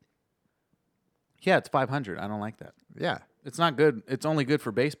 Yeah, it's 500. I don't like that. Yeah. It's not good. It's only good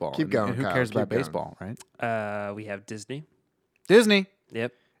for baseball. Keep going, And who Kyle. cares Keep about going. baseball, right? We have Disney. Disney.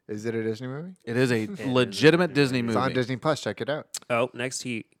 Yep. Is it a Disney movie? It is a legitimate Disney It's movie. on Disney Plus. Check it out. Oh, next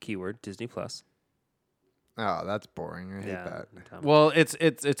keyword Disney Plus. Oh, that's boring. I hate Yeah. that. Tom. Well, it's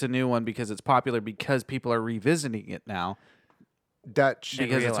a new one because it's popular because people are revisiting it now Dutch. And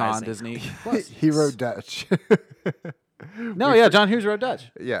because it's on realizing- Disney. He wrote Dutch. No, yeah, John Hughes wrote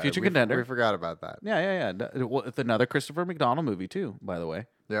Dutch. Yeah. Future we contender. We forgot about that. Yeah. Well, it's another Christopher McDonald movie too, by the way.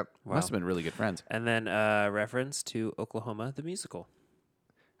 Yep. Must have been really good friends. And then reference to Oklahoma the musical.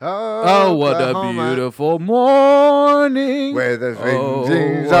 Oh, what a Oklahoma, beautiful morning! Where the Oh,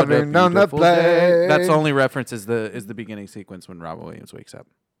 things what a dropping down the beautiful day. plane. That's the only reference is the beginning sequence when Robin Williams wakes up.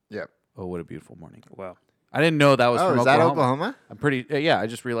 Yep. Oh, what a beautiful morning! Wow. I didn't know that was Oh, from is that Oklahoma? I'm pretty. Yeah, I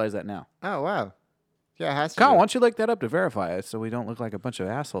just realized that now. Oh, wow. Yeah, it has to Kyle, be. why don't you look that up to verify it so we don't look like a bunch of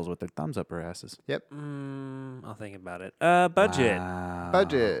assholes with their thumbs up our asses? Yep. I'll think about it. Budget. Wow.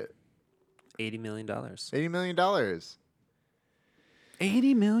 Budget. $80 million. $80 million.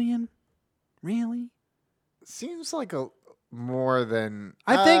 $80 million? Really? Seems like a more than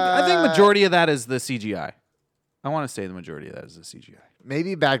I think majority of that is the CGI. I want to say the majority of that is the CGI.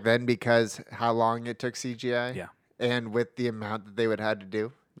 maybe back then because how long it took CGI. Yeah. And with the amount that they would have to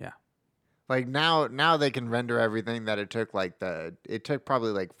do. Yeah. Like now they can render everything that it took it took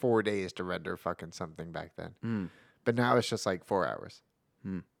probably like 4 days to render fucking something back then. But now it's just like 4 hours.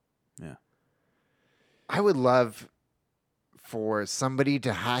 Yeah. I would love for somebody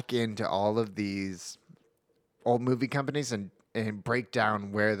to hack into all of these old movie companies and and break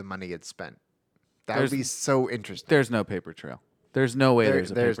down where the money gets spent. That There's- would be so interesting. There's no paper trail. There's no way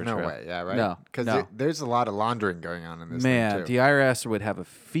there's a There's paper no trail. way. Yeah, right. No, because no. there's a lot of laundering going on in this. Man, thing too. the IRS would have a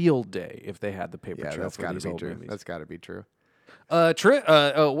field day if they had the paper yeah, trail that's for got to these be old true. movies. That's got to be true. So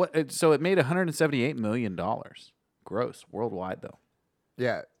it made $178 million gross worldwide, though.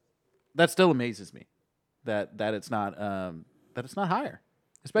 Yeah, That still amazes me that it's not higher,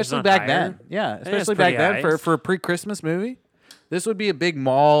 especially not back higher? then. Yeah, it's especially back pretty then high. for a pre-Christmas movie. This would be a big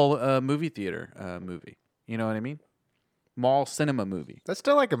mall movie theater movie. You know what I mean? Mall cinema movie. that's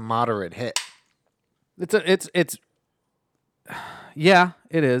still like a moderate hit. It's yeah,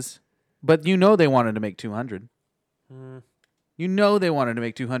 it is. But you know they wanted to make 200. You know they wanted to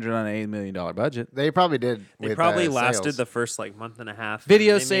make 200 on an $8 million budget. They probably did. They with, probably sales. lasted the first like month and a half.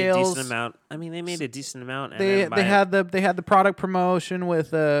 Video and they made a sales. decent amount. I mean, they made a decent amount. And They then they had the product promotion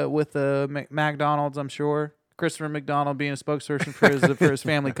with McDonald's, I'm sure. Christopher McDonald being a spokesperson for his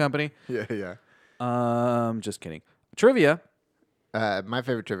family company. Yeah. Just kidding. Trivia. My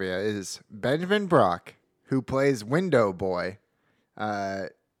favorite trivia is Benjamin Brock, who plays Window Boy,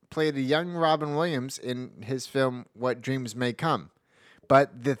 played a young Robin Williams in his film What Dreams May Come.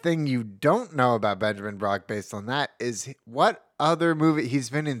 But the thing you don't know about Benjamin Brock based on that is what other movie he's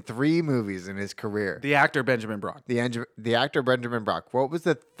been in 3 movies in his career. The actor Benjamin Brock. The actor Benjamin Brock. What was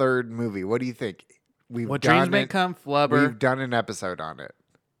the 3rd movie? What do you think? What Dreams May Come, Flubber, We've done an episode on it.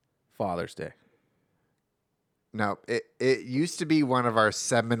 Father's Day. No, it used to be one of our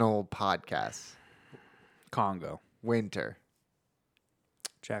seminal podcasts. Congo. Winter.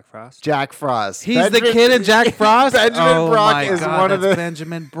 Jack Frost. Jack Frost. He's the kid in Jack Frost? Benjamin Brock my is God, one of that's the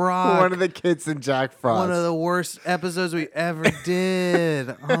Benjamin Brock. one of the kids in Jack Frost. One of the worst episodes we ever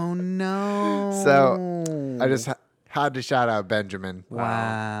did. Oh no. So I just had to shout out Benjamin.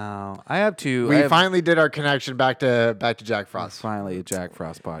 Wow. I have to. We finally did our connection back to Jack Frost. finally a Jack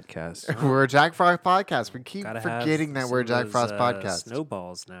Frost podcast. We're a Jack Frost podcast. We keep Gotta forgetting have that we're a some Jack of Frost those, podcast.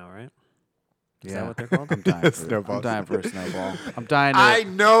 Snowballs now, right? Is Yeah. that what they're called? I'm dying for Snowballs. I'm dying for a snowball. I'm dying to I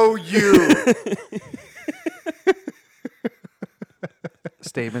know you.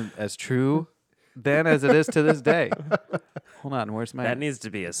 statement as true then as it is to this day. Hold on, where's my That needs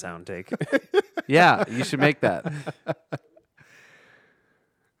to be a sound take. Yeah, you should make that.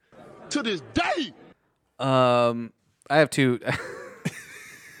 To this day. I have 2 I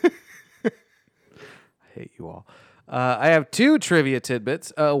hate you all. I have 2 trivia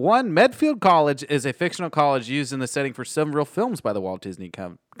tidbits. One, Medfield College is a fictional college used in the setting for several films by the Walt Disney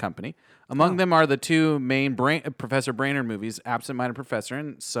Company. Among them are the 2 main Professor Brainerd movies, Absent Minded Professor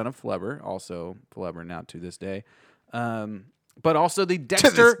and Son of Flubber, also Flubber now to this day. But also the to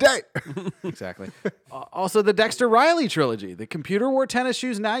Dexter... this day. Exactly. Also, the Dexter Riley trilogy, The Computer Wore Tennis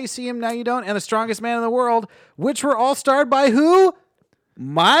Shoes, Now You See Him, Now You Don't, and The Strongest Man in the World, which were all starred by who?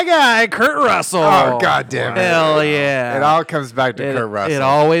 My guy, Kurt Russell. Oh, God damn it. Hell yeah. It all comes back to Kurt Russell. It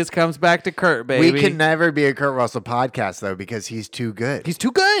always comes back to Kurt, baby. We can never be a Kurt Russell podcast, though, because he's too good. He's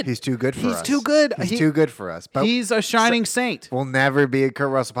too good. He's too good for us. He's too good. He's too good for us. But He's a shining saint. we'll never be a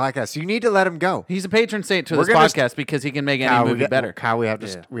Kurt Russell podcast. You need to let him go. He's a patron saint to We're this gonna podcast because he can make any Kyle, movie better. Kyle, we have to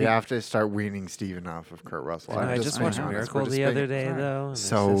Yeah. we have to start weaning Steven off of Kurt Russell. I just watched being honest. Miracle We're just the other being- day, though. and it's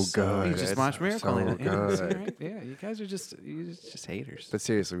So just good. You just It's watched Miracle. so Yeah, it's all good. right. Yeah, you guys are just haters. But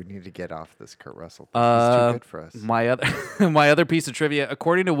seriously, we need to get off this Kurt Russell. He's too good for us. My other piece of trivia,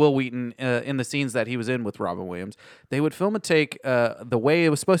 according to Will Wheaton, in the scenes that he was in with Robin Williams, they would film a take the way it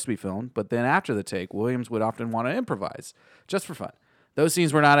was supposed to be filmed, but then after the take, Williams would often want to improvise just for fun. Those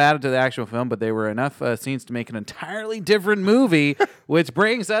scenes were not added to the actual film, but they were enough scenes to make an entirely different movie, which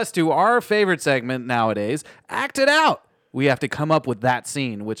brings us to our favorite segment nowadays, Act It Out. We have to come up with that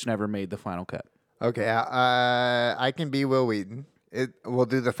scene, which never made the final cut. Okay, I can be Will Wheaton. We'll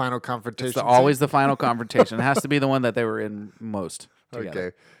do the final confrontation. It's always the final confrontation. It has to be the one that they were in most together.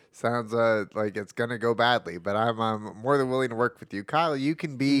 Okay. Sounds like it's gonna go badly, but I'm more than willing to work with you, Kyle. You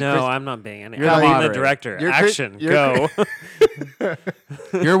can be. No, I'm not being any. You're the I'm being the moderator. director. You're Action, you're go.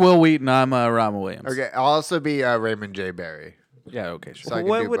 You're Will Wheaton. I'm Robin Williams. Okay, I'll also be Raymond J. Barry. Yeah. Okay. Sure. So I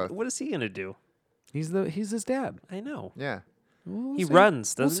can do both. What is he gonna do? He's his dad. I know. Yeah. We'll He see.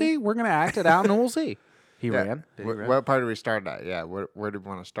 runs, We'll doesn't he? see. We're gonna act it out, and we'll see. He Yeah. ran. Did he run? What part do we start at? Yeah. Where do we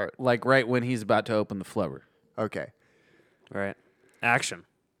want to start? Like right when he's about to open the flubber. Okay. Right. Action.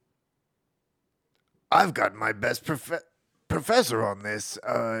 I've got my best professor on this.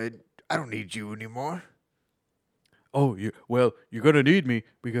 I don't need you anymore. Oh, well, you're gonna need me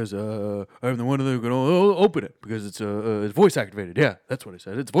because I'm the one that's gonna open it because it's voice activated. Yeah, that's what I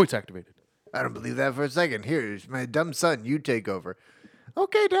said. It's voice activated. I don't believe that for a second. Here's my dumb son. You take over.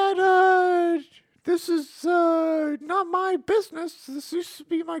 Okay, Dad. This is not my business. This used to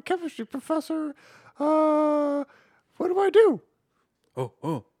be my chemistry professor. What do I do?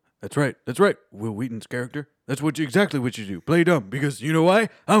 Oh, that's right. Will Wheaton's character. That's exactly what you do. Play dumb, because you know why?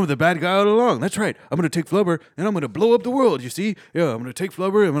 I'm the bad guy all along. That's right. I'm going to take Flubber, and I'm going to blow up the world, you see? Yeah, I'm going to take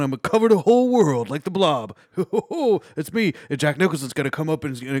Flubber, and I'm going to cover the whole world like the Blob. It's me. And Jack Nicholson's going to come up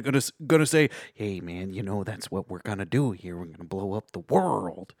and he's going to say, hey, man, you know, that's what we're going to do here. We're going to blow up the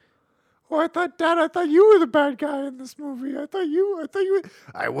world. Oh, Dad, I thought you were the bad guy in this movie. I thought you.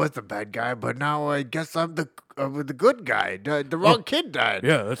 I was the bad guy, but now I guess I'm the good guy. The wrong kid died.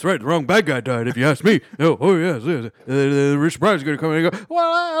 Yeah, that's right. The wrong bad guy died, if you ask me. Yes. The Rich Brian's going to come in and go,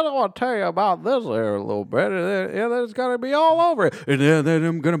 well, I don't want to tell you about this there a little bit. Yeah, that's going to be all over it. And then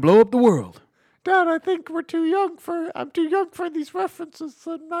I'm going to blow up the world. Dad, I think I'm too young for these references.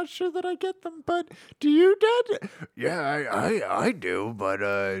 So I'm not sure that I get them. But do you, Dad? Yeah, I do. But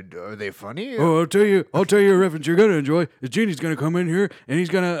are they funny? Oh, I'll tell you a reference you're gonna enjoy. Is Genie's gonna come in here and he's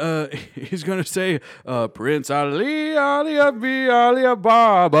gonna say, Prince Ali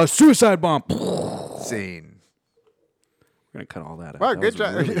Bob, a suicide bomb. Scene. We're gonna cut all that out. Wow, That good was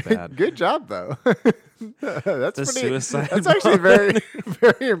job. really bad. Good job, though. That's The pretty. suicide That's actually very,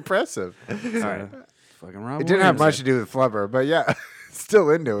 very impressive. Fucking Rob It didn't have Williams much to do with Flubber, but yeah, still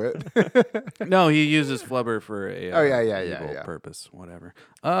into it. there. No, he uses Flubber for a evil purpose, whatever.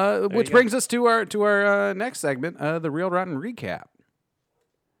 Which brings us to our next segment, the Real Rotten recap.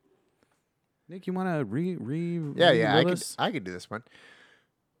 Nick, you want to Yeah. I could do this one.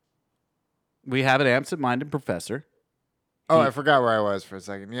 We have an absent-minded professor. Oh, I forgot where I was for a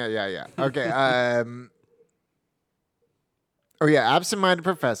second. Yeah. Okay. Absent-minded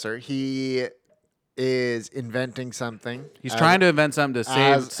professor. He is inventing something. He's trying to invent something to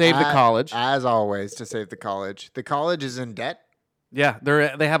save the college. As always, to save the college. The college is in debt. Yeah,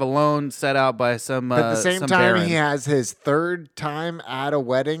 they have a loan set out by some. But at the same some time, baron. he has his third time at a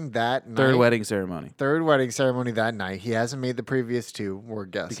wedding that night. Third wedding ceremony. Third wedding ceremony that night. He hasn't made the previous two. We're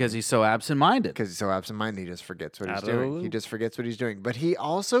guessing. Because he's so absent-minded. Because he's so absent-minded, he just forgets what he's doing. He just forgets what he's doing. But he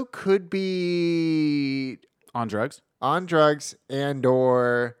also could be On drugs. and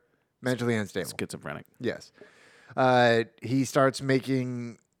or mentally unstable. Schizophrenic. Yes. He starts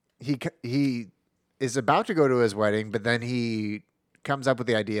making. He is about to go to his wedding, but then he comes up with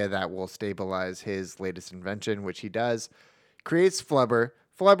the idea that will stabilize his latest invention, which he does. Creates Flubber.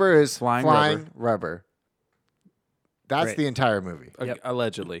 Flubber is flying rubber. That's Right. the entire movie.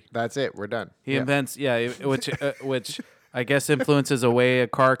 Allegedly. That's it. We're done. He invents, which I guess influences a way a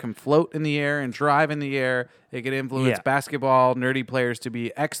car can float in the air and drive in the air. It can influence basketball nerdy players to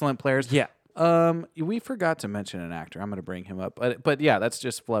be excellent players. Yeah. We forgot to mention an actor. I'm going to bring him up, but yeah, that's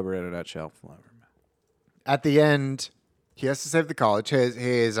just Flubber in a nutshell. Flubber. At the end, he has to save the college.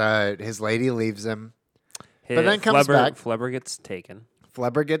 His lady leaves him. But then comes back. Flubber gets taken.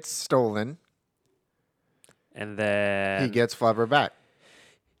 Flubber gets stolen. And then He gets Flubber back.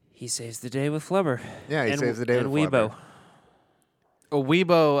 he saves the day with Flubber. Yeah, he and, saves the day and with Weebo. Flubber.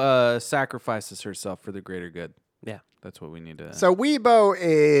 Weebo sacrifices herself for the greater good. Yeah. That's what we need to. So Weebo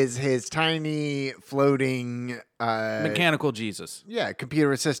is his tiny floating Mechanical Jesus.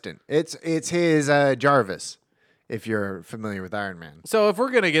 computer assistant. It's his Jarvis, if you're familiar with Iron Man. So if we're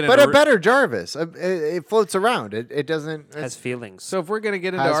gonna get But into a better Jarvis. It floats around. It doesn't Has feelings. so if we're gonna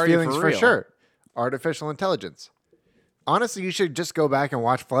get into has Are You feelings for for real? sure. Artificial intelligence. Honestly, you should just go back and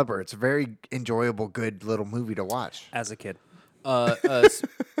watch Flubber. It's a very enjoyable, good little movie to watch. As a kid.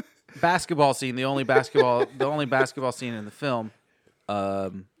 Basketball scene. The only basketball scene in the film.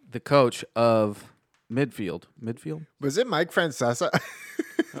 The coach of midfield. Was it Mike Francesa?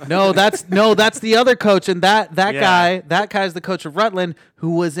 No, that's the other coach, and that guy's the coach of Rutland,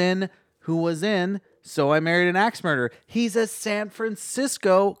 who was in So I Married an Axe Murderer. He's a San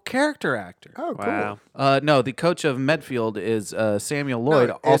Francisco character actor. Oh, cool. Wow. No, the coach of Medfield is Samuel Lloyd,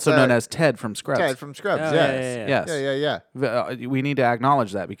 it's, also known as Ted from Scrubs. Ted from Scrubs, Oh, yes. Yes. Yeah. We need to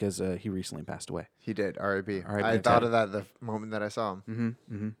acknowledge that because he recently passed away. He did. R.I.P. R.I.P. I Ted. thought of that the moment that I saw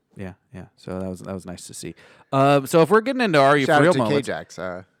him. Yeah. So that was nice to see. So if we're getting into Are You Shout For Real out to moments, K-Jax.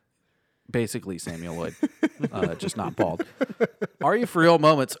 basically Samuel Lloyd, just not bald. Are You For Real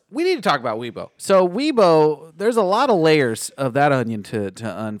moments? We need to talk about Weebo. So Weebo, there's a lot of layers of that onion to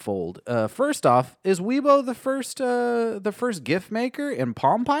unfold. First off, is Weebo the first gift maker in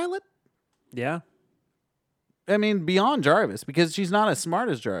Palm Pilot? Yeah. I mean, beyond Jarvis, because she's not as smart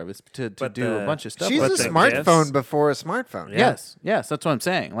as Jarvis to But do a the- bunch of stuff. She's like a the that. smartphone gifts? before a smartphone. Yeah. Yes, that's what I'm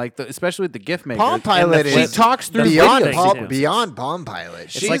saying. Like, especially with the gift maker. Palm Pilot she is talks through beyond videos. too. beyond Palm Pilot.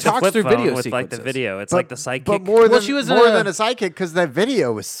 It's She like talks the flip through phone video with like the sequences. video. It's like the sidekick. But more than she was more in than a sidekick because that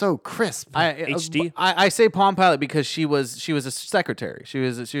video was so crisp. HD? I say Palm Pilot because she was a secretary. She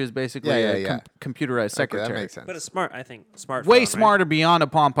was basically a computerized secretary. Okay, that makes sense. But a smartphone. Way right? smarter beyond a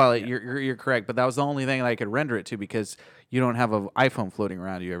Palm Pilot. You're correct, but that was the only thing that I could render it to because you don't have an iPhone floating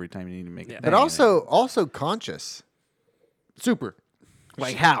around you every time you need to make it. But also conscious. super.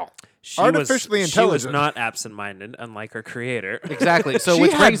 Like how? Artificially She was intelligent. not absent-minded, unlike her creator. Exactly. So She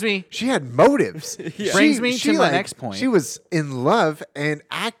which had- brings me. She had motives. Brings me to my next point. She was in love and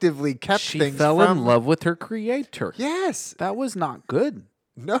actively kept She things fell from. in love with her creator. Yes. That was not good.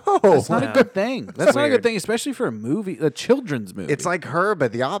 No. That's not Yeah. a good thing. That's not a weird. good thing, especially for a movie, a children's movie. It's like her,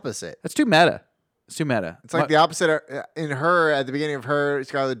 but the opposite. that's too meta. It's too meta. It's like the opposite. In her, at the beginning of her,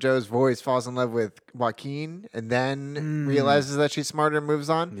 Scarlett Jo's voice falls in love with Joaquin and then realizes that she's smarter and moves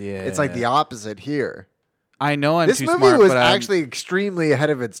on. It's like the opposite here. I know I'm This too movie smart, was but I'm actually extremely ahead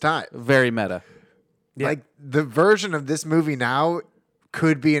of its time. very meta. Like the version of this movie now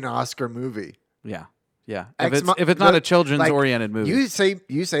could be an Oscar movie. Yeah. Yeah. Ex- If it's not the- a children's like, oriented movie. You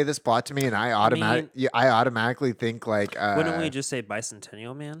say this plot to me, and I automatically think like Wouldn't we just say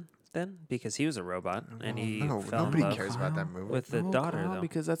Bicentennial Man then? Because he was a robot and he no, fell in nobody love cares about that movie. with the Oh, daughter, Kyle, though.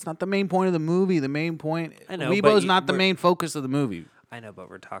 because that's not the main point of the movie. The main point. I know, Weibo's but not the main focus of the movie. I know, but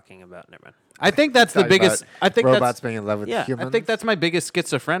we're talking about... Never mind. I think that's the Talking biggest. about I think robots that's. being in love with Yeah, I humans. I think that's my biggest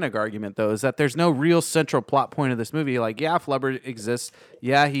schizophrenic argument, though, is that there's no real central plot point of this movie. Like, yeah, Flubber exists.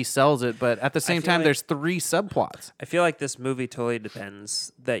 Yeah, he sells it, but at the same feel time, like- there's 3 subplots. I feel like this movie totally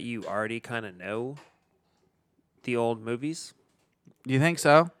depends that you already kind of know the old movies. Do you think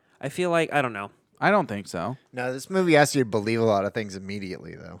so? I feel like... I don't know. I don't think so. No, this movie asks you to believe a lot of things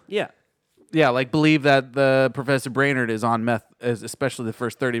immediately, though. Yeah. Yeah, like believe that the Professor Brainerd is on meth, especially the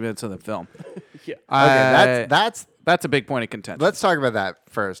first 30 minutes of the film. Yeah. Okay, that's a big point of contention. Let's talk about that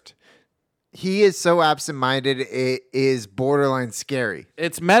first. He is so absent-minded; it is borderline scary.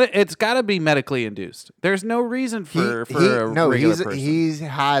 It's got to be medically induced. There's no reason for a regular person. He's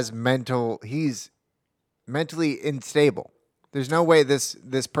mentally unstable. There's no way this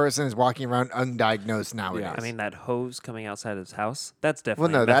person is walking around undiagnosed nowadays. Yeah. I mean, that hose coming outside his house, that's well,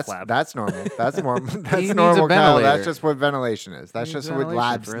 definitely no, a meth lab. that's normal. That's normal. He That's needs a normal. Kyle. That's ventilator. just what ventilation is. That's He just needs what ventilation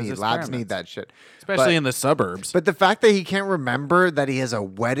labs for his need. Labs need experiments. that shit. Especially But- in the suburbs. But the fact that he can't remember that he has a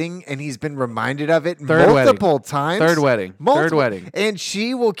wedding and he's been reminded of it Third multiple wedding. times. Third wedding. Third wedding. And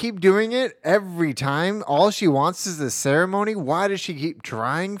she will keep doing it every time. All she wants is the ceremony. Why does she keep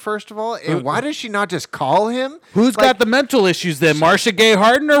trying, first of all? And why does she not just call him? Who's got the mental issues then? Marcia Gay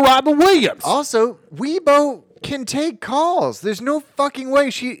Harden or Robin Williams? Also, Weibo can take calls. There's no fucking way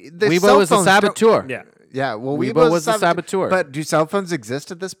the Weibo cell is a phones don't- saboteur. Yeah. Yeah, well, Weibo was a saboteur. But do cell phones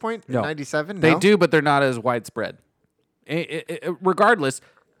exist at this point in No. 97? They No? do, but they're not as widespread. Regardless,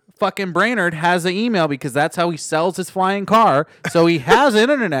 fucking Brainerd has an email because that's how he sells his flying car. So he has an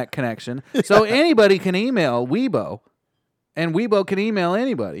internet connection. So anybody can email Weibo, and Weibo can email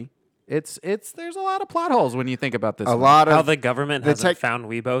anybody. It's there's a lot of plot holes when you think about this. A one. lot How of the government the hasn't tech- found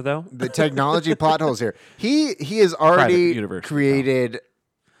Weibo, though? the technology plot holes here. He has already university, created.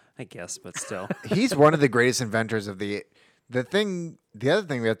 I guess, but still. He's one of the greatest inventors of the other thing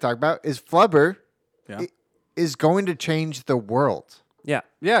we have to talk about is Flubber Yeah. is going to change the world. Yeah.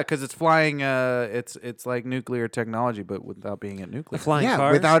 Yeah, because it's flying. It's like nuclear technology, but without being at nuclear. The flying Yeah,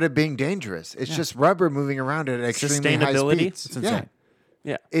 cars. without it being dangerous. It's just rubber moving around at extremely high Sustainability? speeds. It's insane.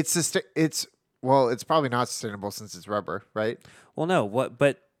 Yeah. It's it's probably not sustainable since it's rubber, right? Well, no.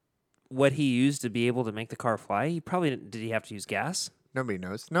 What he used to be able to make the car fly, did he have to use gas? Nobody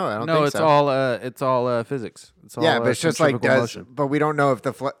knows. No, I don't No, think it's so. all physics. It's all Yeah, but it's just like centrifugal does. motion. But we don't know if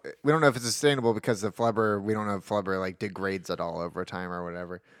we don't know if it's sustainable because the flubber. We don't know if flubber like degrades at all over time or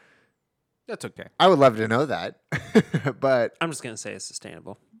whatever. That's okay. I would love to know that, but I'm just gonna say it's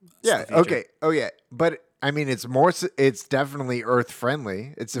sustainable. It's yeah, the future. okay, oh yeah, but I mean, it's definitely earth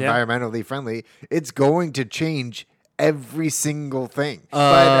friendly. It's Yeah. environmentally friendly. It's going to change every single thing.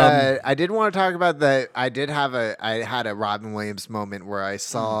 But I did want to talk about that. I had a Robin Williams moment where I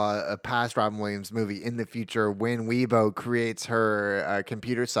saw a past Robin Williams movie in the future when Weibo creates her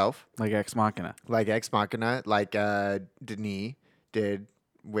computer self, Like Ex Machina. like Ex Machina, like Denis did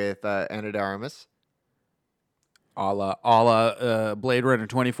with Anna de Armas. A la Blade Runner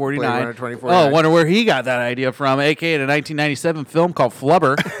 2049. Blade Runner 2049. Oh, wonder where he got that idea from. A.K.A. a 1997 film called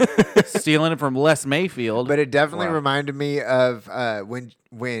Flubber. Stealing it from Les Mayfield. But it definitely reminded me of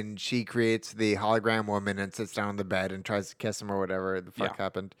when she creates the hologram woman and sits down on the bed and tries to kiss him or whatever the fuck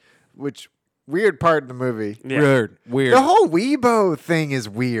happened. Which, weird part in the movie. Yeah. Weird. The whole Weibo thing is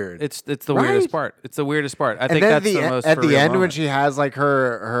weird. It's the Right? weirdest part. It's the weirdest part. I And think then that's the most at the surreal end when moment. she has like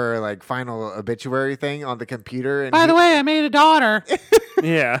her like final obituary thing on the computer and By the way, I made a daughter.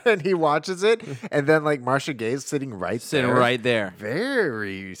 Yeah. and he watches it and then like Marcia Gay's sitting Sitting there. right there.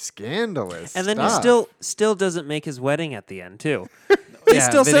 Very scandalous. And then stuff. he still doesn't make his wedding at the end too. He Yeah,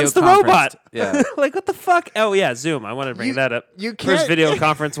 still video sends the conferenced. robot. Yeah. Like what the fuck? Oh yeah, Zoom. I want to bring You- that up. you First can't- video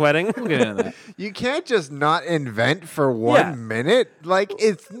conference wedding. We'll get into that. You can't just not invent for 1 Yeah. minute. Like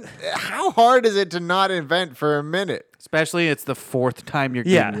it's how hard is it to not invent for a minute? Especially it's the fourth time you're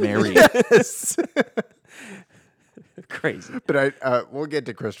Yeah. getting married. Yes. Crazy. But we'll get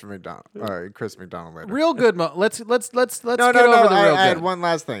to Chris McDonald later. Real good. Let's no, get no, over no. the real I good. had one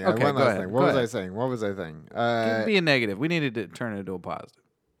last thing. Okay, one go last ahead, thing. go What was I ahead. saying? What was I saying? It'd be a negative. We needed to turn it into a positive.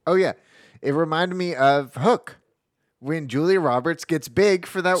 Oh yeah, it reminded me of Hook when Julia Roberts gets big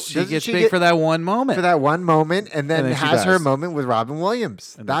for that. She doesn't gets she big get for that one moment. for that one moment, and then, then she has her dies. moment with Robin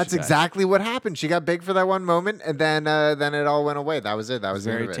Williams. And then That's she dies. exactly what happened. She got big for that one moment, and then it all went away. That was it. That was the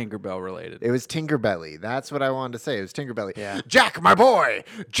Very end of it. Tinkerbell related. It was Tinkerbelly. That's what I wanted to say. It was Tinkerbelly. Yeah. Jack, my boy,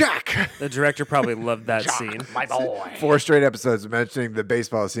 Jack. The director probably loved that scene. My boy. 4 straight episodes mentioning the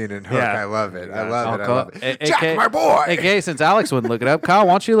baseball scene in Hook. Yeah. I love it. I Yeah. love it. I love it. AK, Jack, my boy. AK, since Alex wouldn't look it up, Kyle,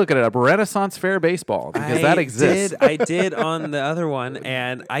 why don't you look it up? Renaissance Fair Baseball, because that exists. I did on the other one,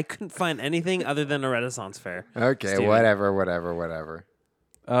 and I couldn't find anything other than a Renaissance fair. Okay, Steven. whatever.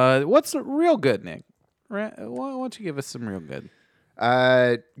 What's real good, Nick? Why don't you give us some real good?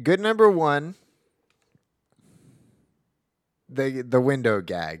 Good number 1. The window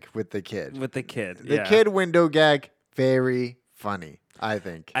gag with the kid. With the kid. The yeah. kid window gag, very funny, I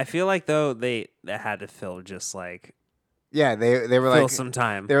think. I feel like, though, they had to fill just like, Yeah, they were fill like some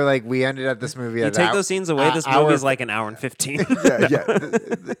time. they were like we ended up this movie. You at take those scenes away, this hour- movie's like an hour and 15. yeah.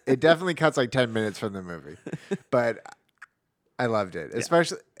 It definitely cuts like 10 minutes from the movie, but I loved it.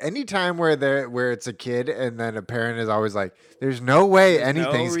 Especially any time where it's a kid and then a parent is always like, "There's no way There's no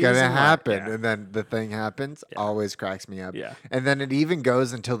anything's gonna reason why." happen," Yeah. and then the thing happens. Always cracks me up. Yeah. And then it even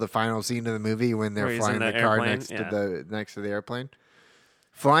goes until the final scene of the movie when they're Where he's flying in the the car airplane, next to the airplane.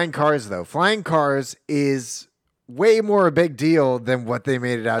 Flying cars though, flying cars is way more a big deal than what they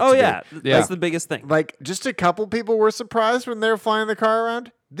made it out Oh, to yeah. be. Yeah. That's the biggest thing. Like, just a couple people were surprised when they were flying the car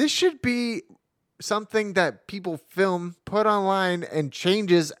around. This should be something that people film, put online, and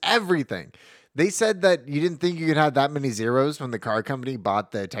changes everything. They said that you didn't think you could have that many zeros when the car company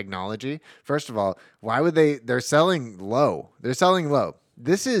bought the technology. First of all, why would they? They're selling low. This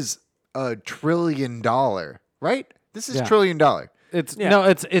is $1 trillion, right? This is Yeah. $1 trillion. It's Yeah. no,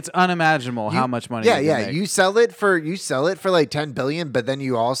 it's unimaginable how much money. Yeah, you yeah. can make. You sell it for like 10 billion, but then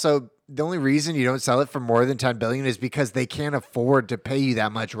you also the only reason you don't sell it for more than 10 billion is because they can't afford to pay you that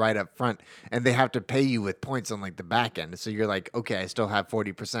much right up front, and they have to pay you with points on like the back end. So you're like, okay, I still have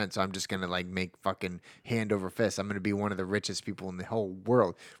 40%, so I'm just gonna like make fucking hand over fist. I'm gonna be one of the richest people in the whole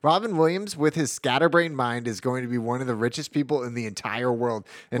world. Robin Williams, with his scatterbrained mind, is going to be one of the richest people in the entire world.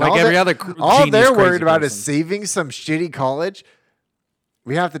 And Like all every they're- other all genius, they're crazy worried about is person. saving some shitty college.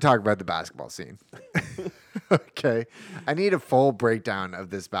 We have to talk about the basketball scene. Okay. I need a full breakdown of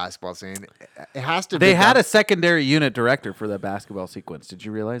this basketball scene. It has to be. They had a secondary unit director for that basketball sequence. Did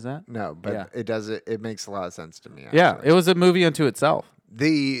you realize that? No, but Yeah. it makes a lot of sense to me. Yeah, actually. it was a movie unto itself.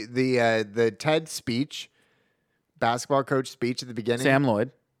 The TED speech, basketball coach speech at the beginning, Sam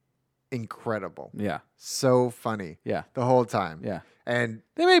Lloyd. incredible. Yeah, So funny. yeah, The whole time. yeah. And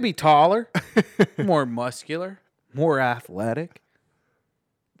They may be taller, more muscular, more athletic.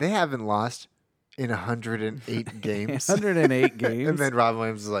 they haven't lost in 108 games. 108 games. And then Robin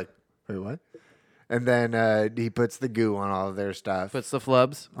Williams is like, wait, what? And then he puts the goo on all of their stuff. puts the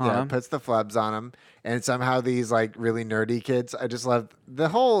flubs on Yeah, him. puts the flubs on them. And somehow these like really nerdy kids, I just love the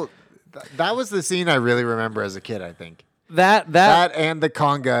whole, that was the scene I really remember as a kid, I think. That That and the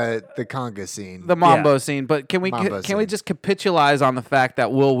conga scene. the Mambo scene. But can we Mambo can we scene. just capitalize on the fact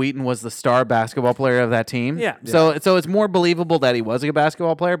that Will Wheaton was the star basketball player of that team? Yeah. So it's more believable that he was a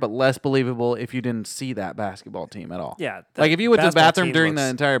basketball player, but less believable if you didn't see that basketball team at all. Yeah, the Like if you went to the basketball bathroom team during the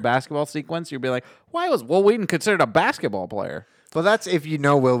looks- entire basketball sequence, you'd be like, why was Will Wheaton considered a basketball player? Well, that's if you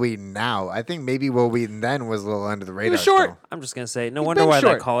know Will Wheaton now. I think maybe Will Wheaton then was a little under the radar. was short. still. I'm just gonna say, no He's wonder been why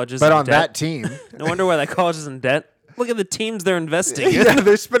short. that college is But in on debt. that team, No wonder why that college is in debt. Look at the teams they're investing in. Yeah,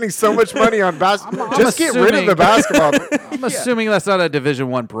 they're spending so much money on basketball. I'm Just get rid of assuming- the basketball. I'm assuming that's not a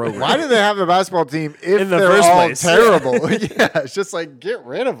Division I program. Why do they have the basketball team if In the they're first all place? terrible? Yeah, it's just like get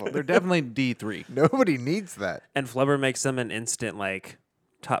rid of them. They're definitely D3. Nobody needs that. And Flubber makes them an instant like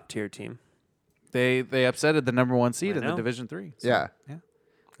top tier team. They upsetted the number 1 seed I in the know. Division 3. Yeah.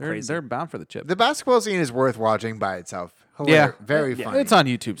 They're bound for the chip. The basketball scene is worth watching by itself. Yeah. Very funny. It's on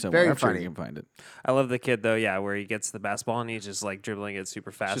YouTube somewhere. Very I'm sure funny. you can find it. I love the kid though, yeah, where he gets the basketball and he's just like dribbling it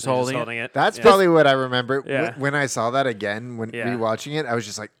super fast. Just and holding it? That's Yeah. probably what I remember. Yeah. When I saw that again, when Yeah. rewatching it, I was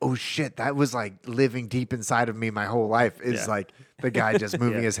just like, oh shit, that was like living deep inside of me my whole life. Is Yeah. like the guy just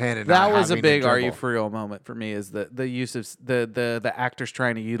moving his hand and That not was a having to big Are You dribble. For Real moment for me, is the use of the actors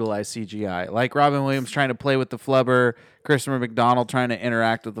trying to utilize CGI. Like Robin Williams trying to play with the flubber, Christopher McDonald trying to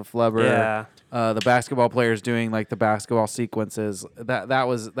interact with the flubber. Yeah. The basketball players doing like the basketball sequences. That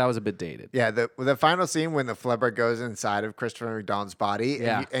was a bit dated. Yeah, the final scene when the flubber goes inside of Christopher McDonald's body,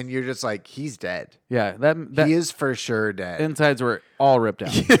 Yeah. and you're just like, he's dead. Yeah, that He is for sure dead. insides were all ripped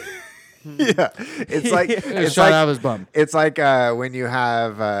out. Yeah, it's like it's shot like out of his bum. It's like when you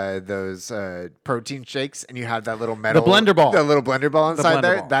have those protein shakes and you have that little metal blender ball. the little blender ball inside blender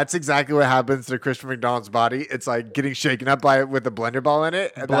there. ball. That's exactly what happens to Christopher McDonald's body. It's like getting shaken up by it with the blender ball in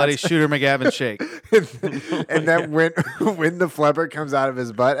it. And Bloody that's- Shooter McGavin shake. and then when the flubber comes out of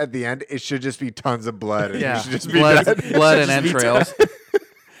his butt at the end, it should just be tons of blood. And Yeah, you should just be blood, dead. blood and entrails.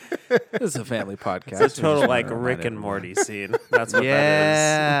 This is a family podcast. It's a total Just like wanna remind Rick and everyone. Morty scene. That's what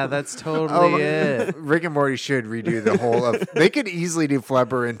Yeah, that's totally Oh, it. Rick and Morty should redo the whole of. They could easily do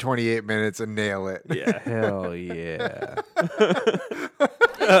flubber in 28 minutes and nail it. that is. Yeah. Hell yeah.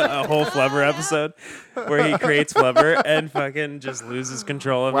 A whole Flubber episode where he creates Flubber and fucking just loses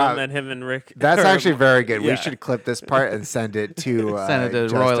control of Wow. him, and him and Rick. That's or- actually very good. Yeah. We should clip this part and send it to Send it to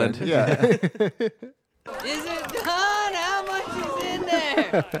Justin. Roiland. Yeah. Is it done? How much is in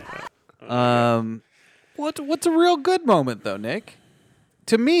there? What's a real good moment though, Nick?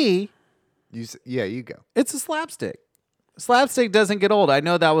 To me, You go. it's a slapstick. Slapstick doesn't get old. I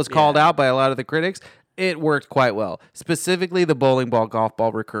know that was called out by a lot of the critics. It worked quite well. Specifically, the bowling ball, golf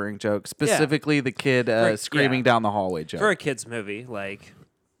ball recurring joke. Specifically, the kid screaming yeah. down the hallway joke. For a kids movie, like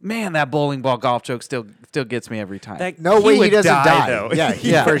Man, that bowling ball golf joke still gets me every time. that. No way he would doesn't die. though. Yeah,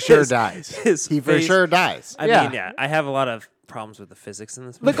 he Yeah. for sure His- dies. his He for face- sure dies. I Yeah. mean, yeah, I have a lot of problems with the physics in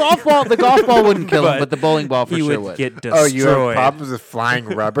this the movie. golf ball wouldn't kill him, but the bowling ball for he sure would would. get destroyed. Oh, you have problems with flying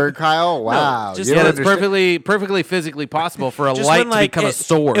rubber, Kyle? Wow. just- You Yeah, don't that's understand- perfectly physically possible for a Just light when, to like, become a it-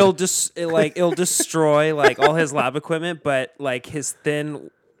 sword. It'll destroy like all his lab equipment, but like his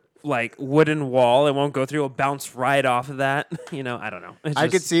thin like wooden wall, it won't go through. It'll bounce right off of that. You know, I don't know. It's I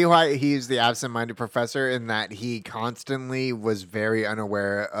could just- see why he's the absent-minded professor in that he constantly was very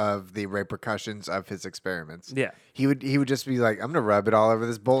unaware of the repercussions of his experiments. Yeah. He would just be like, I'm gonna rub it all over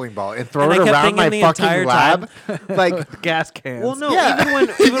this bowling ball and throw And I it kept around my thinking the fucking entire lab. Like gas cans. Well, no, yeah, even when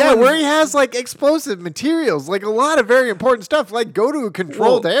yeah, where he has like explosive materials, like a lot of very important stuff. Like go to a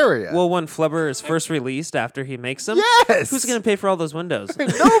controlled area. Well, when Flubber is first released after he makes them, Yes! who's going to pay for all those windows?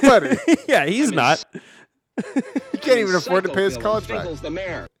 Nobody. Yeah, he's not. He can't even afford to pay his college back.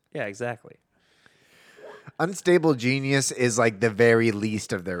 Yeah, exactly. Unstable genius is like the very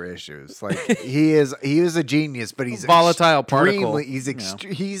least of their issues. Like he is a genius, but he's Volatile particle, extremely- He's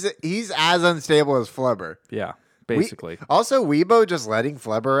you know. he's as unstable as Flubber. Yeah, We- basically. also, Weibo just letting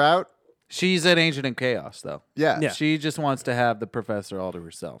Flubber out. She's an agent in chaos, though. Yeah, Yeah. She just wants to have the professor all to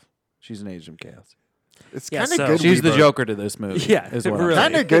herself. She's an agent in chaos. it's Yeah, kind of so- good. She's the Weibo- Joker to this movie. Yeah, is what really.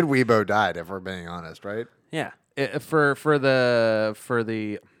 I'm Kind of good. Weibo died, if we're being honest, right? Yeah. saying. For the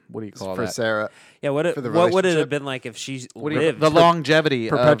what do you call For that? Sarah, Yeah, For the what would it relationship? have been like if she What do you, lived? the longevity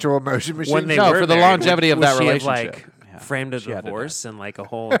of- perpetual motion machine. when they No, were for the married, longevity of would that she have, relationship. like Yeah. framed a She had to divorce and like a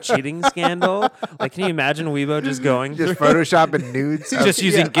whole cheating scandal. Like, can you imagine Weibo just going just through? photoshopping nudes, Just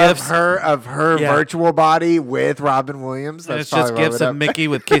using of GIFs. her Yeah. virtual body with Robin Williams. And That's it's just probably what gifs would of have- Mickey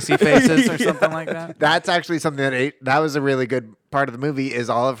with kissy faces or something like that. That's actually something that was a really good part of the movie. Is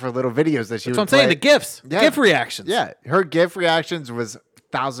all of her little videos that she That's would what I'm saying. play. The gifs, Yeah. GIF reactions. Yeah, her GIF reactions was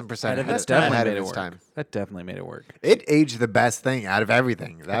 1,000% Ahead of ahead its of time. ahead made of it its work. time. That definitely made it work. It aged the best thing out of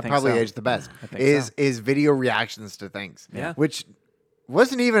everything. That think probably so. aged the best. think Is video reactions to things. Yeah. Which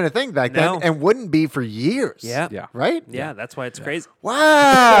wasn't even a thing back No. then and wouldn't be for years. Yeah. Yeah. Right? Yeah, that's why it's crazy.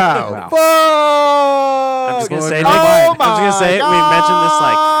 Wow. Wow. Fuck. I'm just gonna Oh say, my I'm just gonna say it. We mentioned this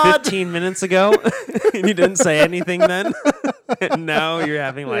God. like 15 minutes ago, and you didn't say anything then. And now you're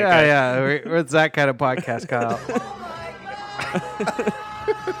having like, It's that kind of podcast, Kyle.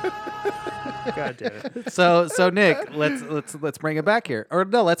 God damn it. So Nick, let's bring it back here. Or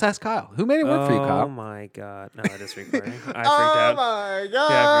no, let's ask Kyle. Who made it work for you, Oh Kyle? my God. No, it is recording. I freaked Oh out. my Yeah, I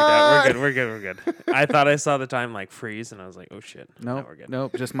god! freaked out. We're good. I thought I saw the time like freeze, and I was like, oh shit. No, Nope, we're good.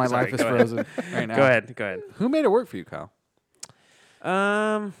 nope. Just my Sorry, life is go ahead. frozen right now. Go ahead. Who made it work for you, Kyle?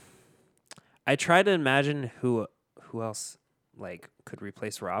 I try to imagine who else like could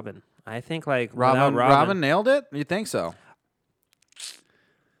replace Robin. I think like without Robin nailed it. You think so?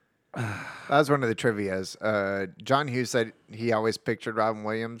 That was one of the trivias. John Hughes said he always pictured Robin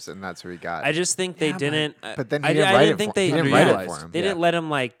Williams, and that's who he got. I just think they didn't. but then he I didn't write didn't it think for, he they didn't write it underutilized. for him. They didn't let him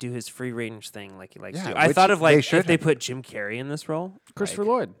like do his free range thing like he likes Yeah, to. I which thought of they like if should they have. put Jim Carrey in this role, Christopher like,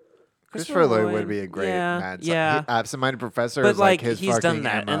 Lloyd. Christopher Lloyd would be a great Mad yeah. Absent-Minded Professor But is like his he's fucking done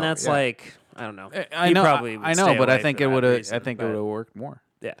that, MO. and that's Yeah. like I don't know. I He know, probably would I know, stay but I away think for it that would have. I reason, think it but- would have worked more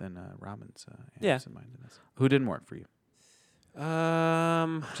Yeah. than Robin's. Yeah. absent-mindedness. Who didn't work for you?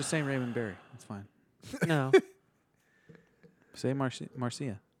 Um, Just saying Raymond Barry. That's fine. no. Say Marcia.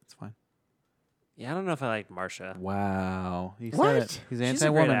 It's fine. Yeah, I don't know if I like Marsha. Wow. He What? said it. He's She's a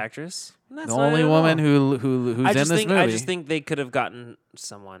anti-woman. great actress. And that's The not only it at woman all. who's I in just this think movie. I just think they could have gotten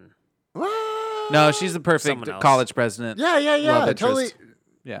someone. What? No, she's the perfect Someone else. college president. Yeah, love interest. totally.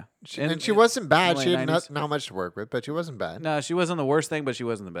 Yeah. And she wasn't bad. late She had 90s. not much to work with, but she wasn't bad. No, she wasn't the worst thing, but she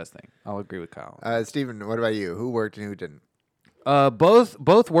wasn't the best thing. I'll agree with Kyle. Steven, what about you? Who worked and who didn't?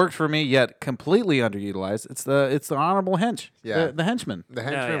 Both worked for me, yet completely underutilized. It's the honorable hench. Yeah. The henchmen. The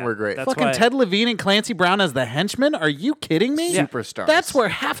henchmen yeah. were great. That's Fucking why- Ted Levine and Clancy Brown as the henchmen? Are you kidding me? Yeah. Superstars. That's where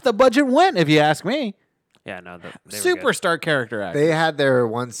half the budget went, if you ask me. Yeah, no, they were good. Superstar character actor. They had their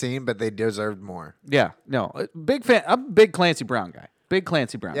one scene, but they deserved more. Yeah, no, big fan. I'm a big Clancy Brown guy. Big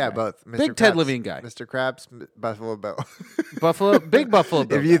Clancy Brown. Yeah, guy. both. Mr. Big Ted Krabs- Levine guy. Mr. Krabs, Buffalo Bill. Big Buffalo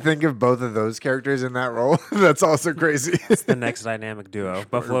Bill. If you guy. think of both of those characters in that role, that's also crazy. The next dynamic duo,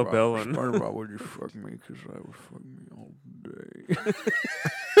 Buffalo Bill and about would you fuck me because I would fuck me all day.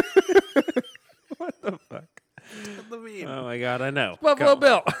 oh my god, I know. Buffalo Go.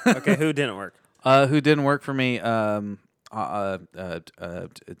 Bill. Okay, who didn't work? Who didn't work for me?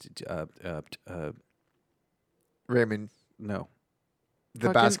 Raymond, No. the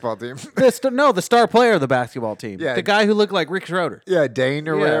Fucking- basketball team. The star player of the basketball team. Yeah. The guy who looked like Rick Schroeder. Yeah, Dane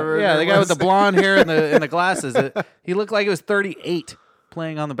or Yeah, whatever. yeah, the it guy with was. the blonde hair and the glasses. He looked like he was 38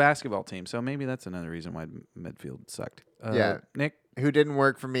 playing on the basketball team. So maybe that's another reason why midfield sucked. Yeah. Nick, Who didn't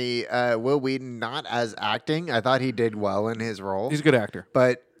work for me? Will Wheaton, not as acting. I thought he did well in his role. he's a good actor.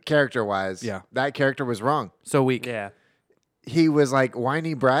 But character-wise, Yeah. that character was wrong. So weak. Yeah. He was like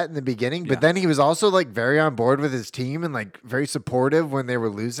whiny brat in the beginning, but Yeah. then he was also like very on board with his team and like very supportive when they were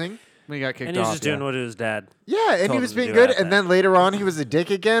losing. We got kicked And he was off. just doing what his dad. Yeah, and he Told was him to being do good. at And that. then later on, he was a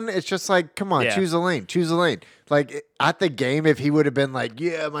dick again. It's just like, come on, Yeah. choose a lane, choose a lane. Like at the game, if he would have been like,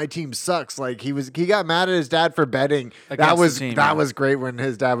 yeah, my team sucks. Like he got mad at his dad for betting. Against the team, that yeah. was great when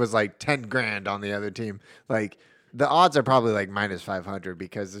his dad was like 10 grand on the other team. Like the odds are probably like minus 500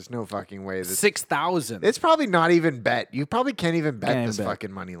 because there's no fucking way this 6,000. It's probably not even bet. You probably can't even bet Can't this bet.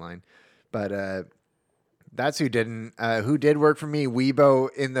 fucking money line. But that's who didn't. Who did work for me? Weibo,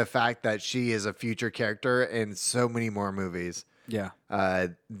 in the fact that she is a future character in so many more movies. Yeah.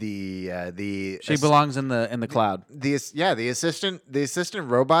 The She belongs in the cloud. the assistant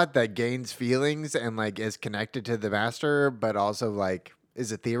robot that gains feelings and like is connected to the master, but also like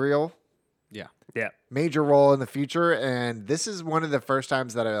is ethereal. Yeah. Yeah. Major role in the future, and this is one of the first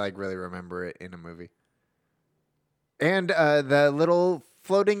times that I like really remember it in a movie. And the little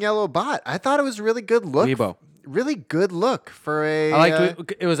floating yellow bot, I thought it was a really good look. Weibo. Really good look for a. I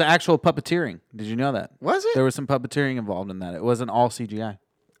liked it was actual puppeteering. Did you know that? Was it? There was some puppeteering involved in that. It wasn't all CGI.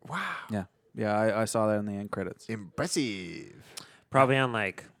 Wow, Yeah. Yeah, I saw that in the end credits. impressive. Probably on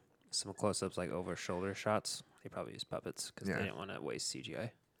like some close-ups, like over shoulder shots. They probably used puppets because Yeah. they didn't want to waste CGI.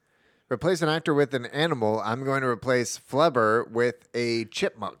 Replace an actor with an animal. I'm going to replace Flubber with a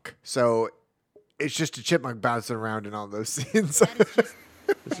chipmunk. So it's just a chipmunk bouncing around in all those scenes.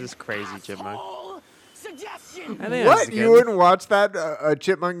 This is crazy, Chipmunk. Suggestion. I think that's What? good. You wouldn't watch that? A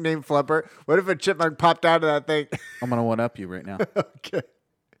chipmunk named Flubber? What if a chipmunk popped out of that thing? I'm gonna one up you right now. Okay.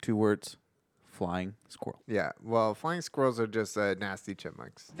 2 words: flying squirrel. Yeah. Well, flying squirrels are just nasty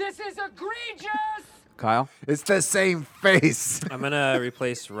chipmunks. This is egregious. Kyle, It's the same face. I'm gonna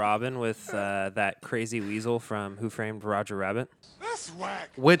replace Robin with that crazy weasel from Who Framed Roger Rabbit.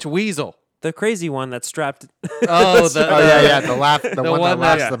 which weasel? The crazy one that's strapped. Oh, the Oh yeah, the laugh, the one that one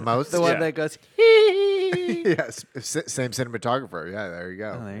laughs that- the most. the one Yeah. that goes. Yes, same cinematographer. Yeah, there you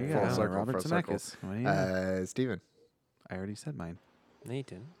go. Oh, there you Full go. circle, Robert full circle. Zemeckis. What do you know? Steven. I already said mine. No, you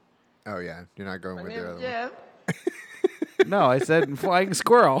didn't. Oh yeah, you're not going with the other one. No, I said flying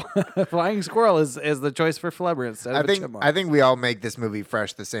squirrel. Flying squirrel is the choice for Flubber instead of a chipmunk. I think we all make this movie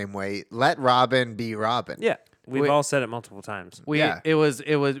fresh the same way. Let Robin be Robin. Yeah, we've all said it multiple times.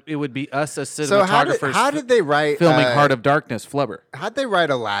 It would be us as So cinematographers. how did they write filming Heart of Darkness? Flubber. How'd they write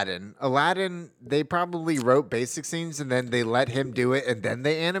Aladdin? Aladdin, they probably wrote basic scenes and then they let him do it and then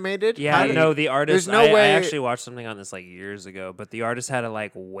they animated. Yeah, no, the artist. There's no I way. actually watched something on this like years ago, but the artist had to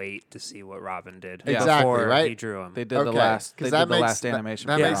like wait to see what Robin did Exactly, before right? he drew him. They did the last. They 'Cause did that the makes- last animation.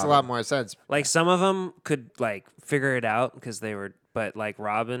 That for makes a Robin. lot more sense. Like some of them could like figure it out because they were, but like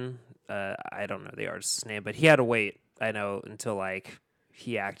Robin, I don't know the artist's name, but he had to wait. I know until like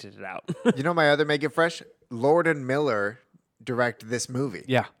he acted it out. You know my other Make It Fresh? Lord and Miller direct this movie.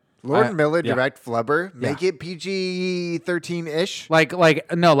 Yeah. Lord and Miller yeah. direct Flubber. Make it PG-13-ish. Like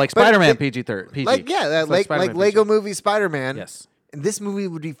Spider-Man PG-13. Like Spider-Man Lego PG. Movie Spider-Man. Yes. And this movie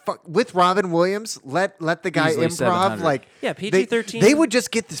would be with Robin Williams. Let the guy Easily improv. 700. Like Yeah, they- PG-13. They would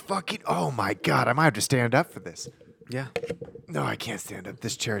just get this fucking. Oh my god! I might have to stand up for this. Yeah. No, I can't stand up.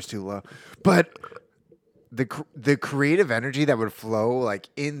 This chair is too low. But the creative energy that would flow like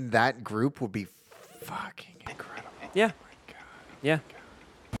in that group would be fucking incredible. Yeah. Yeah.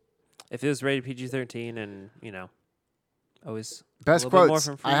 If it was rated PG-13 and, always Best a little bit more quotes.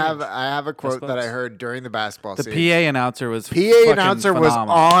 from free I have range. a quote that I quotes. heard during the basketball The series. PA announcer was PA announcer was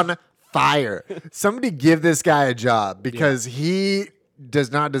phenomenal. on fire. Somebody give this guy a job because he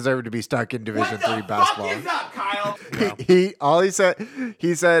does not deserve to be stuck in Division III basketball. up, Kyle? He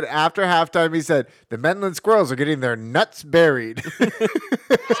said after halftime, he said, the Menland Squirrels are getting their nuts buried.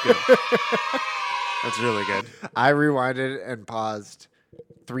 That's really good. I rewinded and paused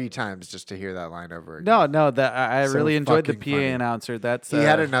 3 times just to hear that line over again. No, that I So really enjoyed the PA fucking funny. announcer. That's He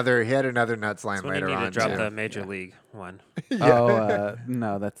had another nuts line That's when you later need to on drop too. the Major League one.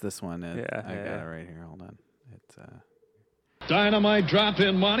 no, that's this one. I got yeah. it right here. Hold on. It's Dynamite drop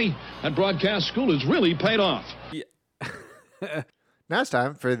in, Monty. That broadcast school has really paid off. Now it's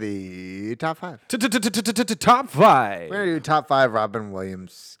time for the top 5. top 5. We're gonna do top 5 Robin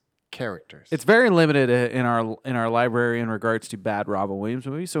Williams characters. It's very limited in our library in regards to bad Robin Williams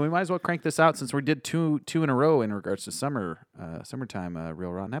movies, so we might as well crank this out since we did two in a row in regards to summertime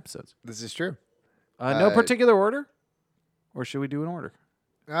Real Rotten episodes. This is true. No particular order, or should we do an order?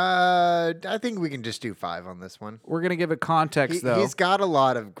 I think we can just do 5 on this one. We're gonna give it context though. He's got a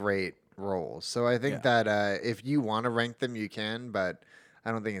lot of great roles, so I think that if you want to rank them, you can, but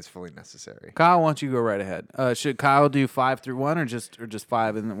I don't think it's fully necessary. Kyle, why don't you go right ahead? Should Kyle do 5 through 1 or just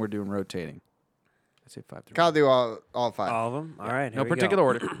 5, and then we're doing rotating? I say 5 through. Kyle, do all 5. All of them? All right. No here we particular go.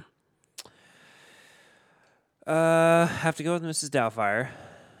 order. Have to go with Mrs. Doubtfire.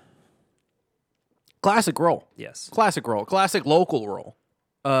 Classic role. Yes. Classic role. Classic local role.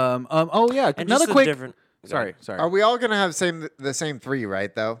 Oh yeah. And Another just a quick. different. Sorry. Are we all gonna have the same 3,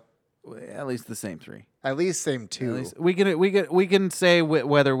 right? Though At least the same 3. at least same 2. At least we can say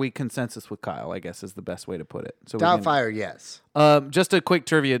whether we consensus with Kyle. I guess is the best way to put it. So Doubtfire, yes. Just a quick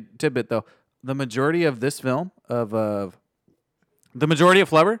trivia tidbit though. The majority of this film the majority of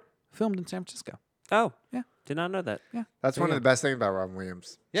Flubber filmed in San Francisco. Oh. Yeah. Did not know that. Yeah. That's one of the best things about Robin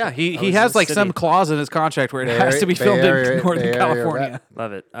Williams. Yeah, he was has in like the some city. clause in his contract where it Bay has to be Area- filmed Bay in Area- Bay Northern Area California. rep.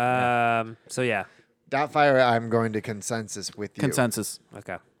 Love it. So yeah. Doubtfire, I'm going to consensus with you. Consensus.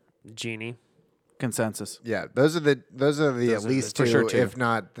 Okay. Genie. Consensus. Yeah, those are the at least for 2, sure 2. if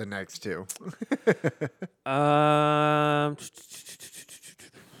not the next 2. I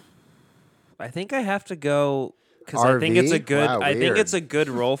think I have to go because I think it's a RV? good. Wow, I think weird. it's a good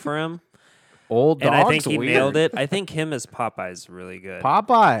role for him, Old and dog's I think he weird. nailed it. I think him as Popeye's really good.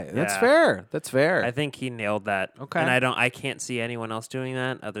 Popeye. That's Yeah. fair. That's fair. I think he nailed that. Okay. And I can't see anyone else doing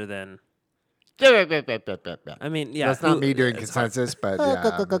that other than. I mean, yeah. That's not me doing it's hard. consensus, but yeah.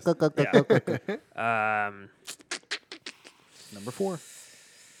 Number 4.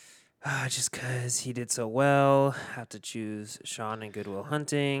 Just because he did so well, have to choose Sean and Goodwill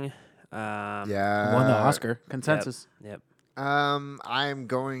Hunting. Yeah. Won the Oscar. Consensus. Yep. I'm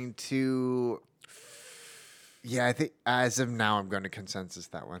going to. Yeah, I think as of now, I'm going to consensus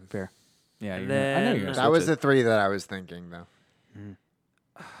that one. Fair. Yeah, And I know you're then- gonna That switch was it. the 3 that I was thinking, though.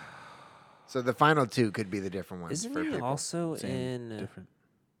 So the final 2 could be the different ones Isn't for he people. also Same, in? different.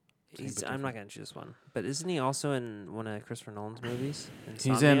 I'm not gonna choose one, but isn't he also in one of Christopher Nolan's movies?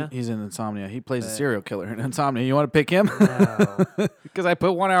 Insomnia? He's in Insomnia. He plays a serial killer in Insomnia. You want to pick him? No. Because I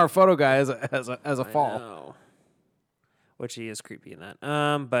put 1 Hour Photo Guy as a I fall. know. Which he is creepy in that.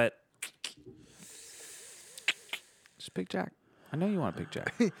 But Just pick Jack. I know you want to pick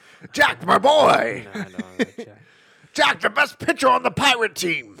Jack. Jack, my boy! no, I don't like Jack. Jack, the best pitcher on the pirate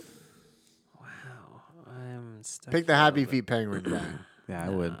team! Wow, I'm stuck Pick the Happy Feet penguin guy. Yeah, I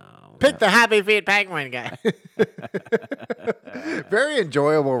would. Pick the Happy Feet penguin guy. Very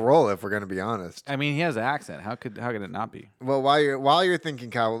enjoyable role, if we're going to be honest. I mean, he has an accent. How could it not be? Well, while you're thinking,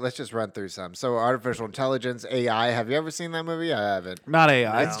 Kyle, let's just run through some. So, artificial intelligence, AI. Have you ever seen that movie? I haven't. Not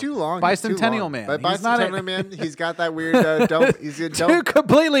AI. It's too long. It's too Bicentennial long. Man. But He's not Bicentennial a- Man, he's got that weird dome. He's a Two dome.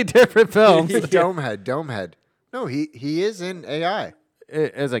 completely different films. Dome head. No, he is in AI.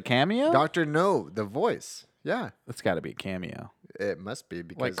 As a cameo? Dr. No, the voice. Yeah. It's got to be a cameo. It must be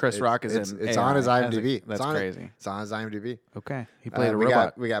because Like Chris Rock is in it's AI. on his That's IMDb. that's It's on it. crazy. It's on his IMDb. Okay. He played a we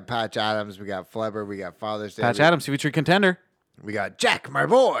robot. got Patch Adams, we got Flubber, we got Father's Day. Patch Adams, future contender. We got Jack, my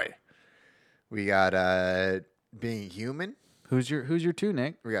boy. We got Being Human. Who's your two,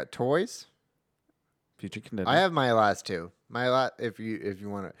 Nick? We got Toys. Future contender. I have my last two. If you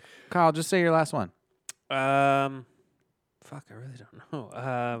want to. Kyle, just say your last one. Fuck, I really don't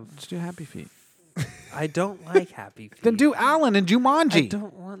know. Just do Happy Feet. I don't like Happy Feet. Then do Alan and I Jumanji.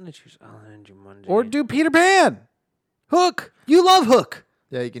 don't want to choose Alan and Jumanji. Or do Peter Pan. Hook. You love Hook.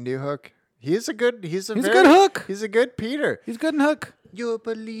 Yeah, you can do Hook. He's a good a good Hook. He's a good Peter. He's good in Hook. You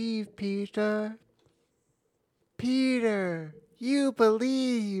believe, Peter. Peter, you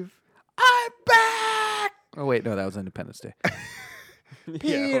believe. I'm back. Oh, wait. No, that was Independence Day.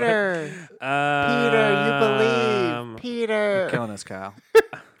 Peter. Peter, you believe. Peter. Killing us, Kyle.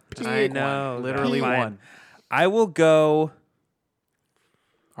 I know. Literally Fine. one. I will go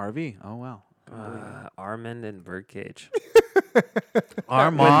RV. Oh, wow. Armand and Birdcage.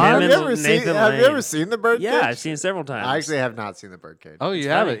 Armand. Have him you and ever seen? Nathan Have you Lane. ever seen the Birdcage? Yeah, I've seen it several times. I actually have not seen the Birdcage. Oh, you It's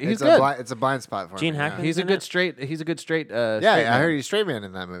have funny. it. He's it's good. It's a blind spot for Gene me. Hackman? He's a in good it? straight. He's a good straight. Yeah, straight I man. heard he's straight man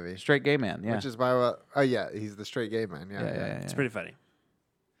in that movie. Straight gay man. Yeah. Which is why. Oh yeah, he's the straight gay man. Yeah, yeah. It's pretty funny.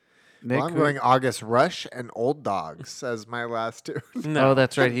 Nick, Well, I'm who- going August Rush and Old Dogs as my last two. Oh,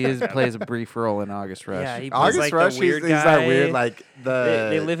 that's right. He plays a brief role in August Rush. Yeah, he plays August like Rush, the weird he's guy. that weird like the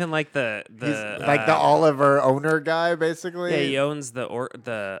They live in like he's the like the Oliver owner guy basically. Yeah, he owns the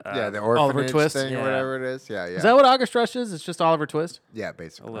the orphanage Oliver Twist. thing or Yeah. whatever it is. Yeah, yeah. Is that what August Rush is? It's just Oliver Twist. Yeah,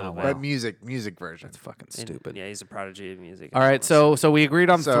 basically. A little bit. But music version. It's fucking and- stupid. Yeah, he's a prodigy of music. All right, so we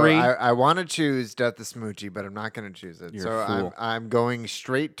agreed on So three. I want to choose Death to Smoochie, but I'm not going to choose it. You're so a fool. I'm going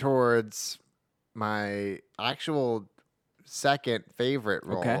straight towards my actual second favorite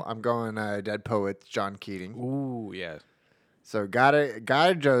role. Okay. I'm going Dead Poets, John Keating. Ooh, yeah. So gotta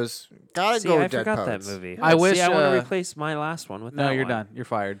go See, with I Dead forgot Poets. that movie. I wish, See, I want to uh, replace my last one with No, that you're one. done. You're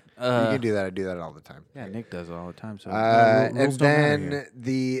fired. You can do that. I do that all the time. Yeah, Nick does it all the time. So And rules don't matter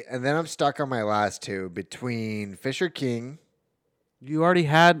then here. I'm stuck on my last two between Fisher King. You already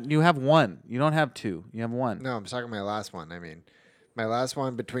had. You have one. You don't have two. You have one. No, I'm stuck on my last one. I mean, my last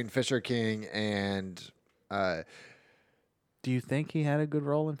one between Fisher King and Do you think he had a good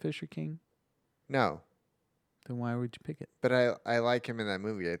role in Fisher King? no. Then why would you pick it? But I like him in that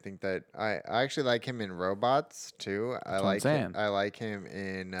movie. I think that I actually like him in Robots too. what I'm saying. I like him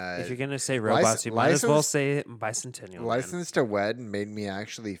in If you're gonna say robots, you might as well say Bicentennial. Man. License to Wed made me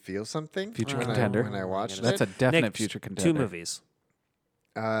actually feel something. Future when contender. when I watched That's it. a definite Nick, future contender. 2 movies.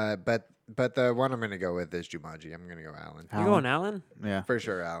 But the one I'm gonna go with is Jumanji. I'm gonna go Alan. You going Alan? Yeah. For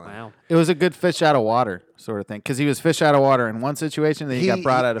sure, Alan. Wow. It was a good fish out of water sort of thing because he was fish out of water in one situation, then he got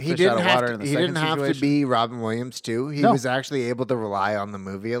brought out of fish out of water in the he second didn't have situation. to be Robin Williams too. He No. was actually able to rely on the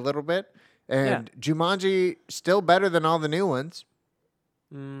movie a little bit. And Yeah. Jumanji still better than all the new ones.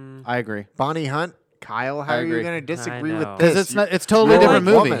 I agree. Bonnie Hunt, Kyle, how I are you agree. going to disagree I with know. this? Because it's totally you're different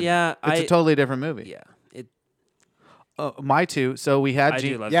a movie. woman. Yeah, It's a totally different movie. Yeah, My two. So we had I do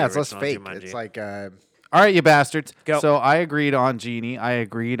Genie. love Yeah, the it's less original fake. Jumanji. It's like All right, you bastards. Go. So I agreed on Genie. I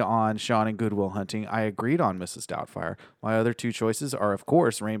agreed on Sean and Goodwill Hunting. I agreed on Mrs. Doubtfire. My other two choices are, of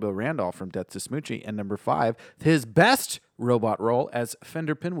course, Rainbow Randolph from Death to Smoochie, and number 5, his best robot role as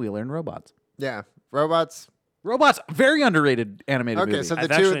Fender Pinwheeler in Robots. yeah, Robots. Robots, very underrated animated Okay, movie. so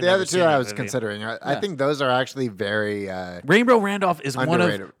I've actually the other never two seen I that was movie. considering, I Yeah. think those are actually very. Rainbow Randolph is one of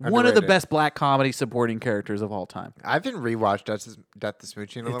Underrated. the best black comedy supporting characters of all time. I haven't rewatched Death to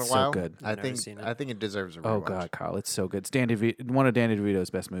Smoochie in a little It's so while. good. I Never think seen it. I think it deserves a rewatch. Oh God, Kyle, it's so good. It's one of Danny DeVito's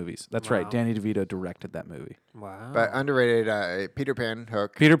best movies. That's right. Danny DeVito directed that movie. wow. But underrated, Peter Pan,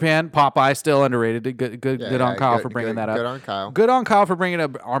 Hook. Peter Pan, Popeye, still underrated. Good Yeah, on yeah, Kyle good- for bringing good- that up. good on Kyle. Good on Kyle for bringing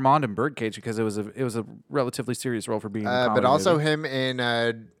up Armand and Birdcage because it was a relatively serious role for being. A comedy But also movie. him in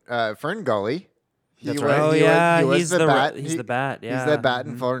Fern Gully. That's was- right. Oh, he yeah, he was he's the the bat. he's the bat, He's yeah. the bat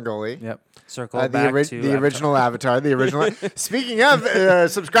in Fern Gully. Yep. Circle The, back ori- to the original Avatar. The original. Speaking of,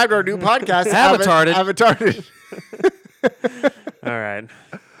 subscribe to our new podcast, Avatarded. Avatarded. All right.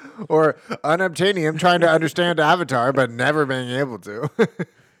 Or Unobtainium, trying to understand Avatar but never being able to.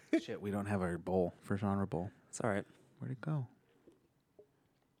 Shit, we don't have our bowl for genre bowl. It's all right. Where'd it go?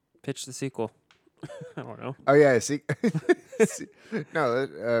 Pitch the sequel. I don't know. Oh yeah, see, no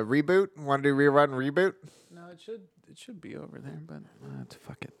reboot. Want to do rerun reboot? No, it should be over there, but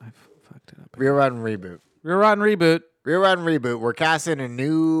fuck it. I fucked it up. Rerun reboot. Rerun reboot. Rerun reboot. We're casting a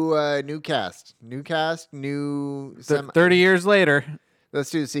new cast. New cast. New. 30 years later.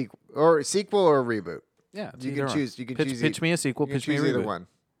 Let's do sequel or reboot. Yeah, it's You either can or. choose. You can pitch, choose. pitch me a sequel. You can Pitch me a choose either reboot. one.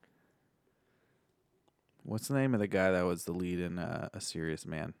 What's the name of the guy that was the lead in A Serious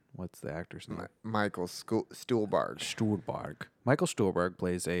Man? What's the actor's name? Michael Stuhlbarg. Stuhlbarg. Michael Stuhlbarg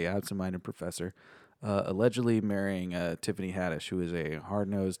plays a absent-minded professor, allegedly marrying Tiffany Haddish, who is a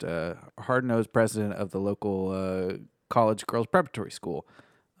hard-nosed president of the local college girls preparatory school.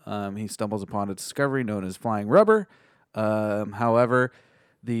 He stumbles upon a discovery known as flying rubber. However,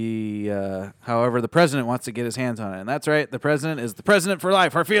 the president wants to get his hands on it, and that's right. The president is the president for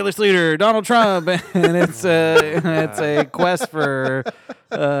life, our fearless leader, Donald Trump, and it's a quest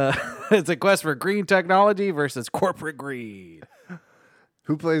for green technology versus corporate greed.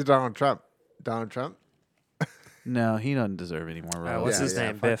 Who plays Donald Trump? Donald Trump? No, he doesn't deserve any more roles. What's his yeah,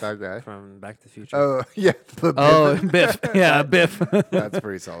 name? fuck Biff that guy. from Back to the Future. Oh yeah. Oh, Biff. Yeah, Biff. That's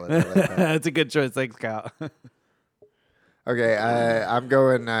pretty solid. I like that. That's a good choice. Thanks, Kyle. Okay, I'm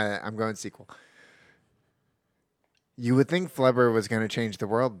going sequel. You would think Flubber was going to change the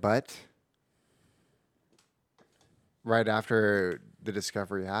world, but right after the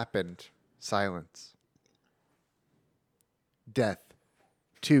discovery happened, silence. Death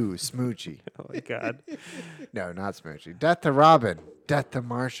to Smoochie. Oh my God. No, not Smoochie. Death to Robin. Death to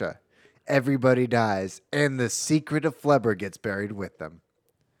Marsha. Everybody dies, and the secret of Flubber gets buried with them.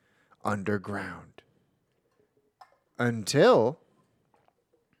 Underground. Until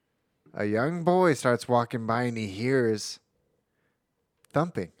a young boy starts walking by and he hears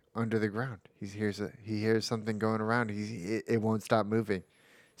thumping under the ground. He hears something going around. It won't stop moving.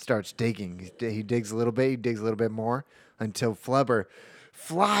 Starts digging. He digs a little bit. He digs a little bit more until Flubber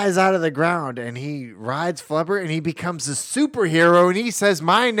flies out of the ground, and he rides Flubber, and he becomes a superhero, and he says,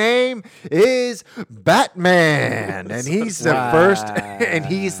 "My name is Batman," and he's the first, and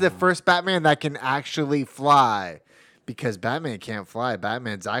he's the first Batman that can actually fly. Because Batman can't fly.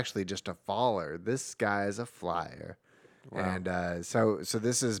 Batman's actually just a faller. This guy is a flyer. Wow. And so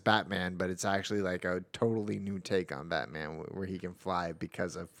this is Batman, but it's actually like a totally new take on Batman where he can fly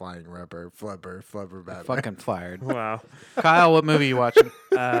because of flying rubber, flubber Batman. Fucking fired. Wow. Kyle, what movie are you watching?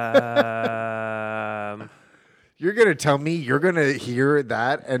 You're going to tell me you're going to hear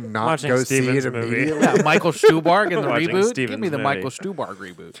that and not Watching go Steven's see it movie. immediately? Yeah, Michael Stuhlbarg in the Watching reboot? Give Steven's me the movie. Michael Stuhlbarg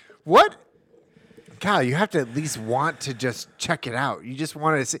reboot. What? Kyle, you have to at least want to just check it out. You just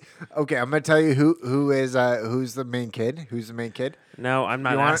want to see. Okay, I'm going to tell you who's the main kid. Who's the main kid? No, I'm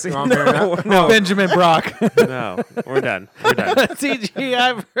not You want- asking. you want me to know? No, Benjamin Brock. no, we're done. We're done.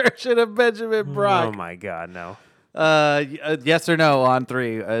 CGI version of Benjamin Brock. Oh my God, no. Yes or no on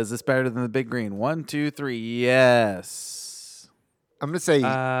 3. Is this better than the Big Green? 1, 2, 3. Yes. I'm going to say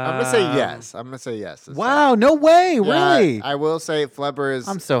yes. I'm going to say yes. this Wow, no way, time. Yeah, really? I will say Flubber is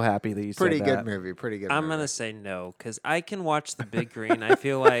I'm so happy that you pretty said good that. movie. Pretty good I'm movie. gonna say no because I can watch The Big Green. I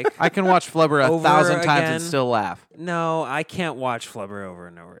feel like I can watch Flubber Over 1,000 times again. and still laugh. no, I can't watch Flubber over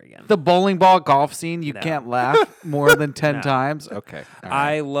and over again. The bowling ball golf scene, you No. can't laugh more than 10 No. times? Okay. all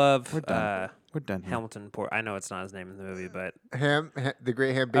right. I love We're done. We're done here. Hamilton Port. I know it's not his name in the movie, but the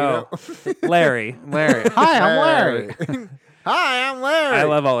great Hambino. Larry. Larry. Hi, I'm Larry. Hi, I'm Larry. I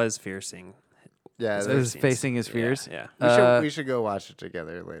love all his piercing. Yeah, So he's facing his fears? Yeah. we should go watch it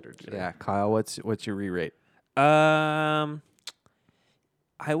together later today. Yeah, Kyle, what's your re-rate?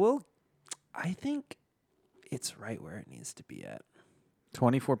 I think it's right where it needs to be at.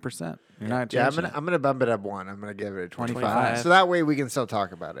 24%. You're not Yeah, changing I'm gonna bump it up 1. I'm gonna give it a 25. So that way we can still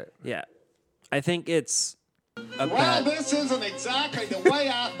talk about it. Yeah. I think it's a Well, bad. this isn't exactly the way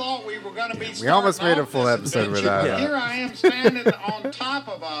I thought we were going to be. We almost starting made a off full this episode adventure, without but it. Here I am standing on top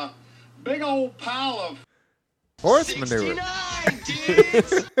of a big old pile of Horse manure. 69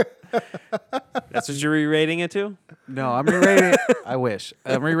 kids. That's what you're re-rating it to? No, I'm re-rating it. I wish.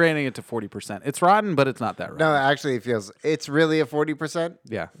 I'm re-rating it to 40%. It's rotten, but it's not that rotten. No, actually, it's really a 40%.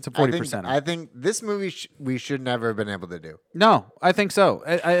 Yeah, it's a 40%. I think this movie we should never have been able to do. No, I think so.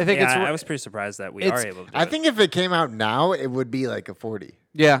 I think Yeah, it's. I was pretty surprised that we are able to do I it. think if it came out now, it would be like a 40.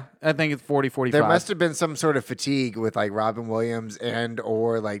 Yeah, I think it's 40, 45. There must have been some sort of fatigue with like Robin Williams and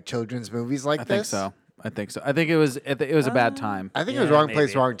or like children's movies like I this. think so. I think it was a bad time. I think it was Yeah, wrong place,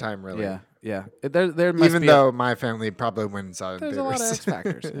 maybe. wrong time. Really. Yeah, yeah. There must Even be though my family probably went and saw it in there's a lot of theaters. X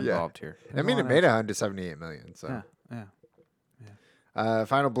factors Yeah. involved here. I mean, it made 178 million. So Yeah.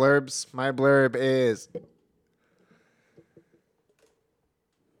 Final blurbs. My blurb is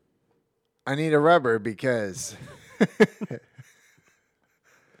I need a rubber because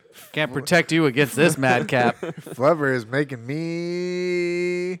Can't protect you against this madcap. Flubber is making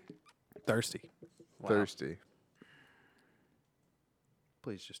me Thirsty. thirsty.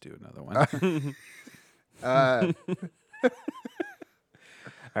 Please just do another one. All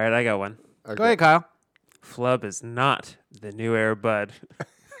right, I got one. Go ahead, Kyle. Flub is not the new Air Bud.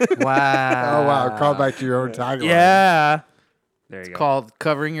 Wow. Oh, wow. Call back to your own tagline. Yeah. There you go. Called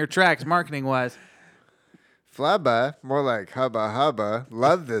covering your tracks marketing wise. Flubba, more like hubba hubba.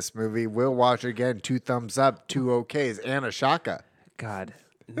 Love this movie. Will watch again. 2 thumbs up, 2 okays, and a shaka. God,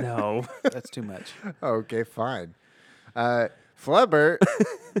 no. That's too much. Okay, fine. Flubber.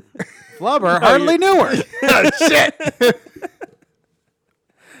 Flubber hardly knew her.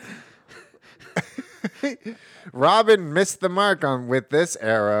 Robin missed the mark on with this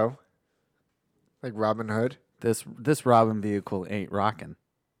arrow. Like Robin Hood. This Robin vehicle ain't rocking.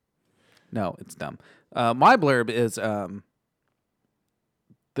 No, it's dumb. My blurb is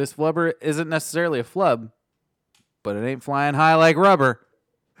this flubber isn't necessarily a flub, but it ain't flying high like rubber.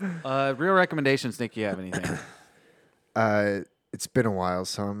 Real recommendations, Nick, you have anything? It's been a while,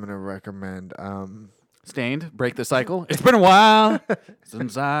 so I'm gonna recommend Stained, Break the Cycle. It's been a while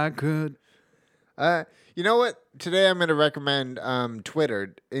since I could. you know what? Today I'm gonna recommend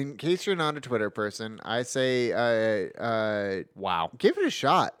Twitter. In case you're not a Twitter person, I say Wow. give it a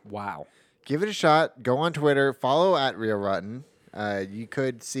shot. Wow. Give it a shot. Go on Twitter. Follow at Real Rotten. You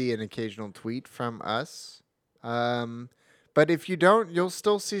could see an occasional tweet from us. But if you don't, you'll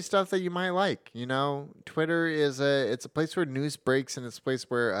still see stuff that you might like. You know, Twitter it's a place where news breaks, and it's a place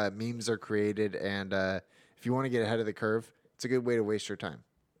where memes are created. And if you want to get ahead of the curve, it's a good way to waste your time.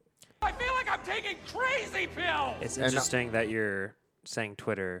 I feel like I'm taking crazy pills. It's interesting that you're saying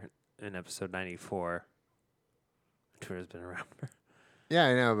Twitter in episode 94. Twitter's been around for Yeah,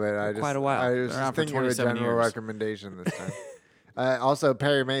 I know, but I quite a while. I was Around just for thinking of a 27 general years. recommendation this time. Also,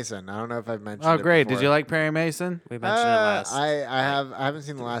 Perry Mason. I don't know if I've mentioned. Oh, it great. before. Did you like Perry Mason? We mentioned it last. I haven't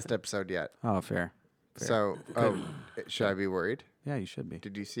seen the last episode yet. Oh, fair. So, should I be worried? Yeah, you should be.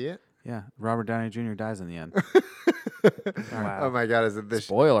 Did you see it? Yeah, Robert Downey Jr. dies in the end. Wow. Oh my God! Is it this?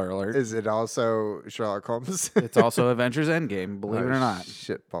 Spoiler alert. Is it also Sherlock Holmes? It's also Avengers Endgame, believe it or not.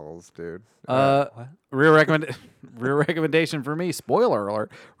 Shit balls, dude. Real recommendation for me, spoiler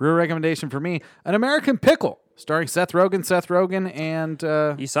alert, real recommendation for me, An American Pickle, starring Seth Rogen, and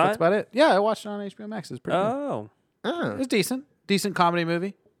You saw that's it? about it. Yeah, I watched it on HBO Max. It's pretty good. Oh. It was decent comedy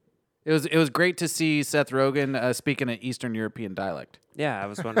movie. It was great to see Seth Rogen speak in an Eastern European dialect. Yeah, I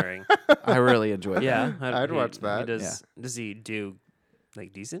was wondering. I really enjoyed it. Yeah. I'd watch that. Does he do,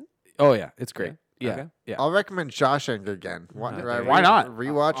 like, decent? Oh yeah, it's great. Yeah, Okay. yeah. I'll recommend Shawshank again. Why not?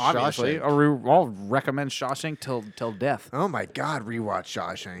 Rewatch Obviously, Shawshank. I'll recommend Shawshank till death. Oh my God! Rewatch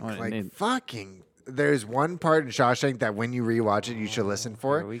Shawshank. Oh, like and- fucking. There's one part in Shawshank that when you rewatch it, you should listen Here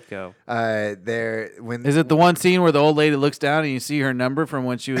for. we go. When Is it the one scene where the old lady looks down and you see her number from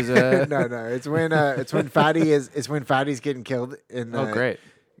when she was no. It's when Fatty's getting killed in Oh, great.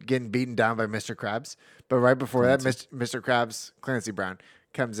 getting beaten down by Mr. Krabs. But right before that, Mr. Krabs, Clancy Brown,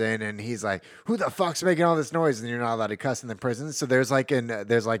 comes in and he's like, "Who the fuck's making all this noise?" And you're not allowed to cuss in the prison. So there's like an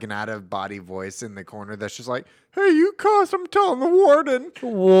out of body voice in the corner that's just like, "Hey, you cuss! I'm telling the warden."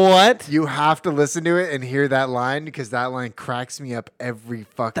 What? You have to listen to it and hear that line because that line cracks me up every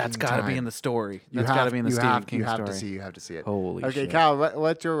fucking That's got to be in time. the story. You That's got to have- be in the you Stephen have- King you have story. to see. You have to see it. Holy okay, shit. Kyle,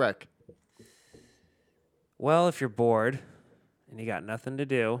 what's your rec? Well, if you're bored and you got nothing to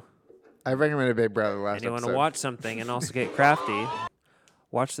do, I recommended Big Brother last and you want to episode. watch something and also get crafty,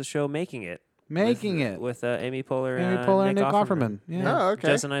 watch the show Making It. With Amy Poehler and Nick Offerman. Yeah. Oh, okay.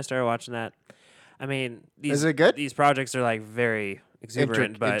 Jess and I started watching that. I mean, Is it good? These projects are like very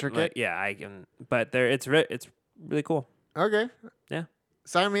exuberant, but intricate? like, yeah, I can. But it's really cool. Okay. Yeah.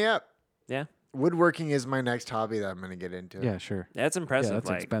 Sign me up. Yeah. Woodworking is my next hobby that I'm going to get into. Yeah, sure. Yeah, it's impressive. Yeah, that's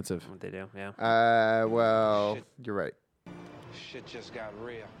like, expensive. What they do. Yeah. Well, you're right. Shit just got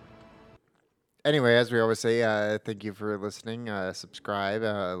real. Anyway, as we always say, thank you for listening. Subscribe,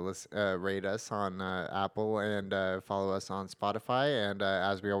 rate us on Apple, and follow us on Spotify. And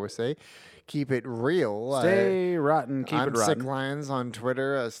as we always say, keep it real. Stay rotten. Keep I'm it rotten. Sick Lions on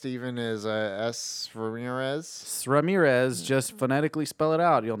Twitter. Steven is S. Ramirez. Ramirez, just phonetically spell it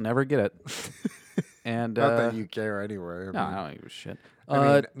out. You'll never get it. And Not that you care anyway. no, I don't give a shit.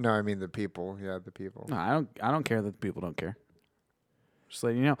 I mean the people. Yeah, the people. No, I don't care that the people don't care. Just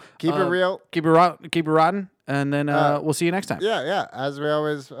letting you know. Keep it real. Keep it rotten, and then we'll see you next time. Yeah. As we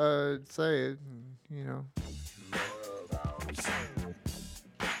always say, you know.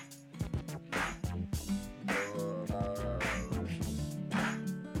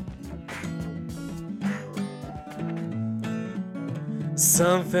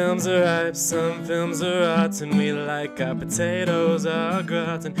 Some films are ripe, some films are rotten. We like our potatoes, our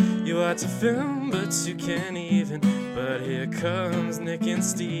gratin. You watch a film, but you can't even. But here comes Nick and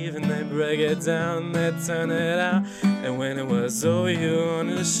Steve, and they break it down, they turn it out. And when it was over, you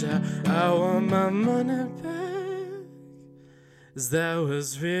wanted to shout, I want my money back, 'cause that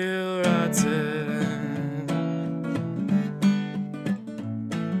was real rotten.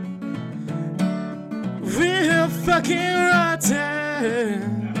 Real fucking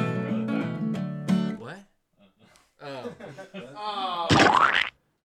rotten.